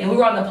 5th grade and we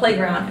were on the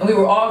playground and we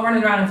were all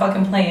running around and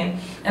fucking playing.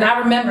 And I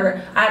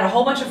remember I had a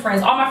whole bunch of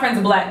friends. All my friends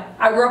are black.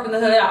 I grew up in the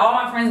hood. All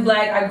my friends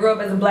black. I grew up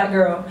as a black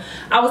girl.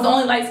 I was the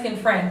only light-skinned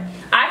friend.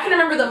 I can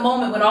remember the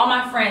moment when all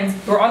my friends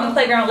were on the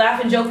playground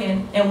laughing,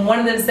 joking, and one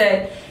of them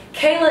said,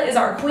 "Kayla is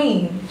our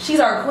queen. She's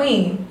our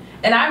queen."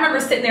 And I remember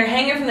sitting there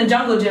hanging from the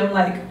jungle gym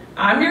like,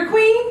 "I'm your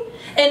queen?"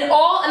 And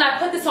I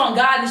put this on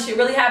God, this shit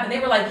really happened. They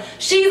were like,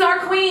 "She's our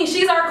queen,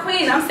 she's our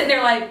queen." I'm sitting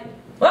there like,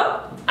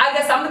 well, I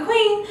guess I'm the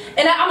queen.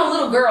 And I'm a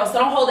little girl, so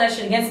don't hold that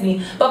shit against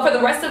me. But for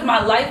the rest of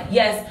my life,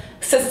 yes,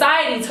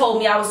 society told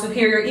me I was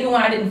superior even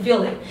when I didn't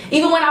feel it.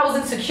 Even when I was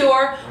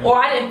insecure or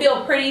I didn't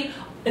feel pretty,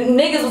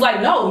 niggas was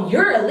like, "No,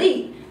 you're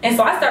elite." And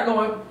so I start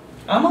going,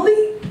 I'm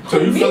elite? So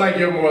you feel like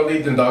you're more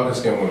elite than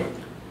darker-skinned women?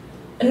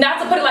 Not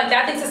to put it like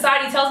that, I think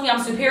society tells me I'm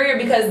superior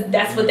because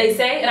that's what they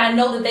say, and I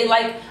know that they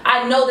like.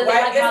 I know that they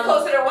like. It's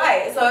closer to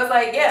white, so it's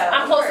like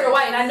I'm closer to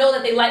white, and I know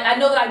that they like. I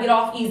know that I get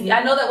off easy.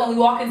 I know that when we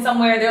walk in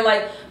somewhere, they're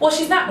like, "Well,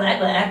 she's not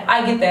black."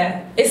 I get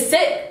that. It's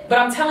sick, but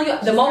I'm telling you,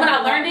 the moment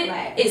I learned it,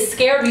 it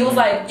scared me. It was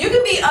like you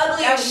can be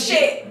ugly as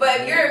shit,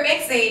 but if you're a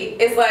mixie,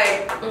 it's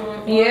like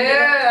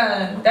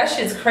yeah, that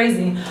shit's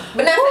crazy.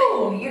 But not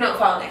saying you don't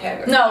fall in that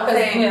category. No,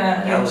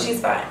 because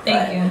she's fine.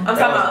 Thank you. I'm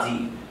talking about.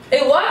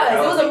 It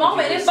was a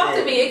moment. It fucked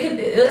with me. It could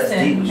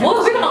listen.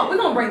 Well, we're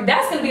gonna bring.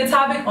 That's gonna be a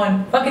topic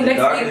on fucking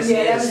next week.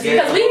 Yeah,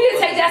 because we need to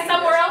take that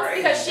somewhere else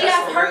because she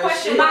asked her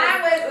question.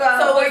 Mine was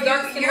so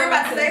you're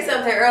about to say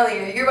something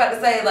earlier. You're about to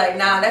say like,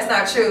 nah, that's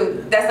not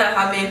true. That's not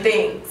how men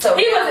think. So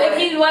he gonna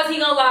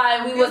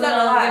lie. We wasn't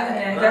gonna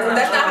lie.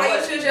 That's not how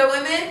you choose your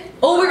women.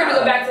 Oh, we're gonna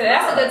go back to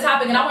that. That's a good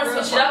topic, and I want to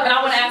switch it up, and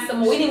I want to ask some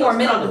more. We need more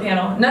men on the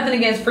panel. Nothing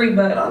against free,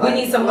 but we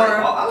need some more.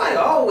 I like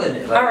all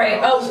women. All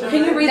right. Oh,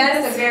 can you read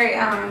That's this? a very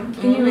Can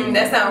you read?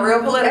 That's not real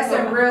political. That's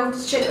some real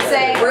shit to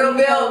say. Real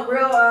bill.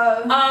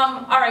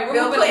 All right,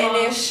 we're moving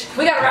along.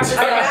 We gotta wrap this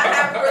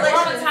up. We're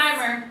on a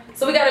timer,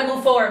 so we gotta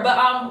move forward. But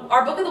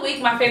our book of the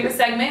week, my favorite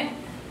segment.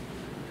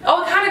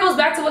 Oh, it kind of goes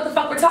back to what the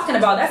fuck we're talking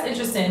about. That's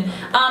interesting.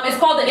 It's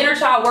called the Inner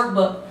Child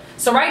Workbook.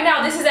 So right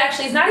now, this is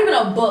actually, it's not even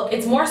a book.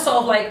 It's more so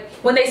of like,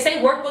 when they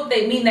say workbook,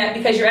 they mean that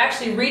because you're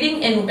actually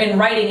reading and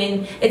writing,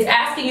 and it's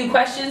asking you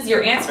questions,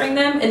 you're answering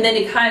them, and then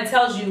it kind of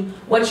tells you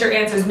what your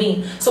answers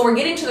mean. So we're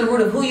getting to the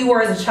root of who you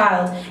were as a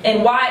child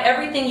and why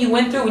everything you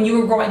went through when you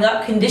were growing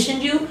up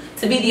conditioned you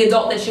to be the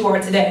adult that you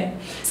are today.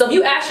 So if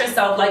you ask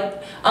yourself,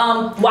 like,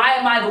 why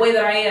am I the way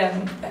that I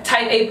am?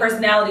 Type A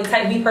personality,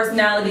 type B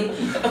personality.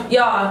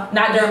 Y'all,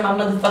 not during my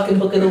motherfucking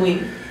book of the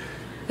week.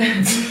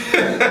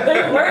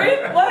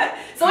 Word? What?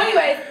 So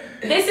anyway,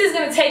 this is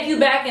going to take you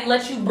back and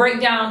let you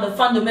break down the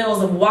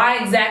fundamentals of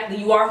why exactly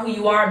you are who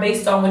you are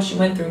based on what you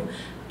went through.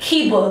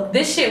 Key book.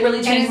 This shit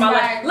really changed my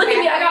life. Look at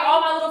me. I got all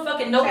my little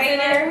fucking notes in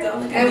there.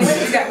 And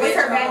what's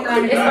her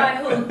background? It's by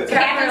who?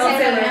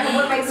 Catherine.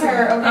 What makes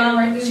her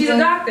okay? She's a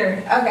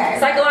doctor. Okay.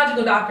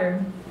 Psychological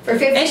doctor. For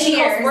 15 and she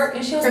years.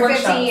 And she hosts for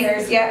workshops. 15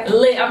 years, yeah.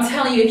 Lit. I'm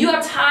telling you, if you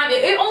have time,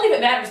 it only if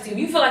it matters to you. If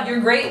you feel like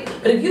you're great,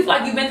 but if you feel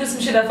like you've been through some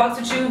shit that fucks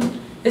with you,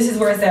 this is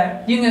where it's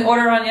at. You can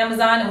order on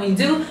Amazon, and when you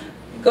do,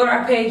 go to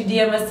our page,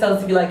 DM us, tell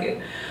us if you like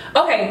it.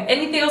 Okay,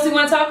 anything else we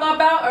want to talk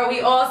about? Or are we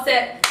all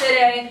set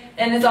today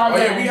and it's all done?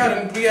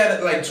 Yeah, we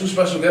had like 2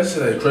 special guests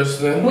today.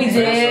 Kristen. We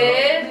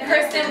did.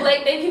 Kristen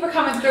Blake, thank you for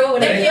coming through.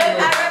 Thank you.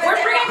 We're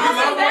bringing you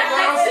love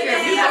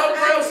Darkskin. We love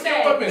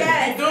Darkskin women.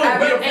 Yes. We do.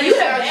 We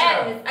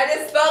appreciate I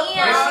just spoke for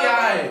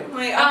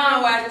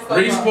all. I just spoke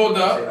Reese pulled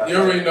up. You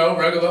already know,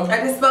 regular. I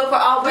just spoke for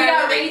all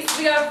black women.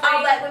 We got all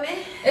black women.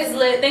 It's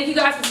lit. Thank you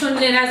guys for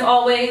tuning in as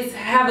always.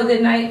 Have a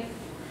good night.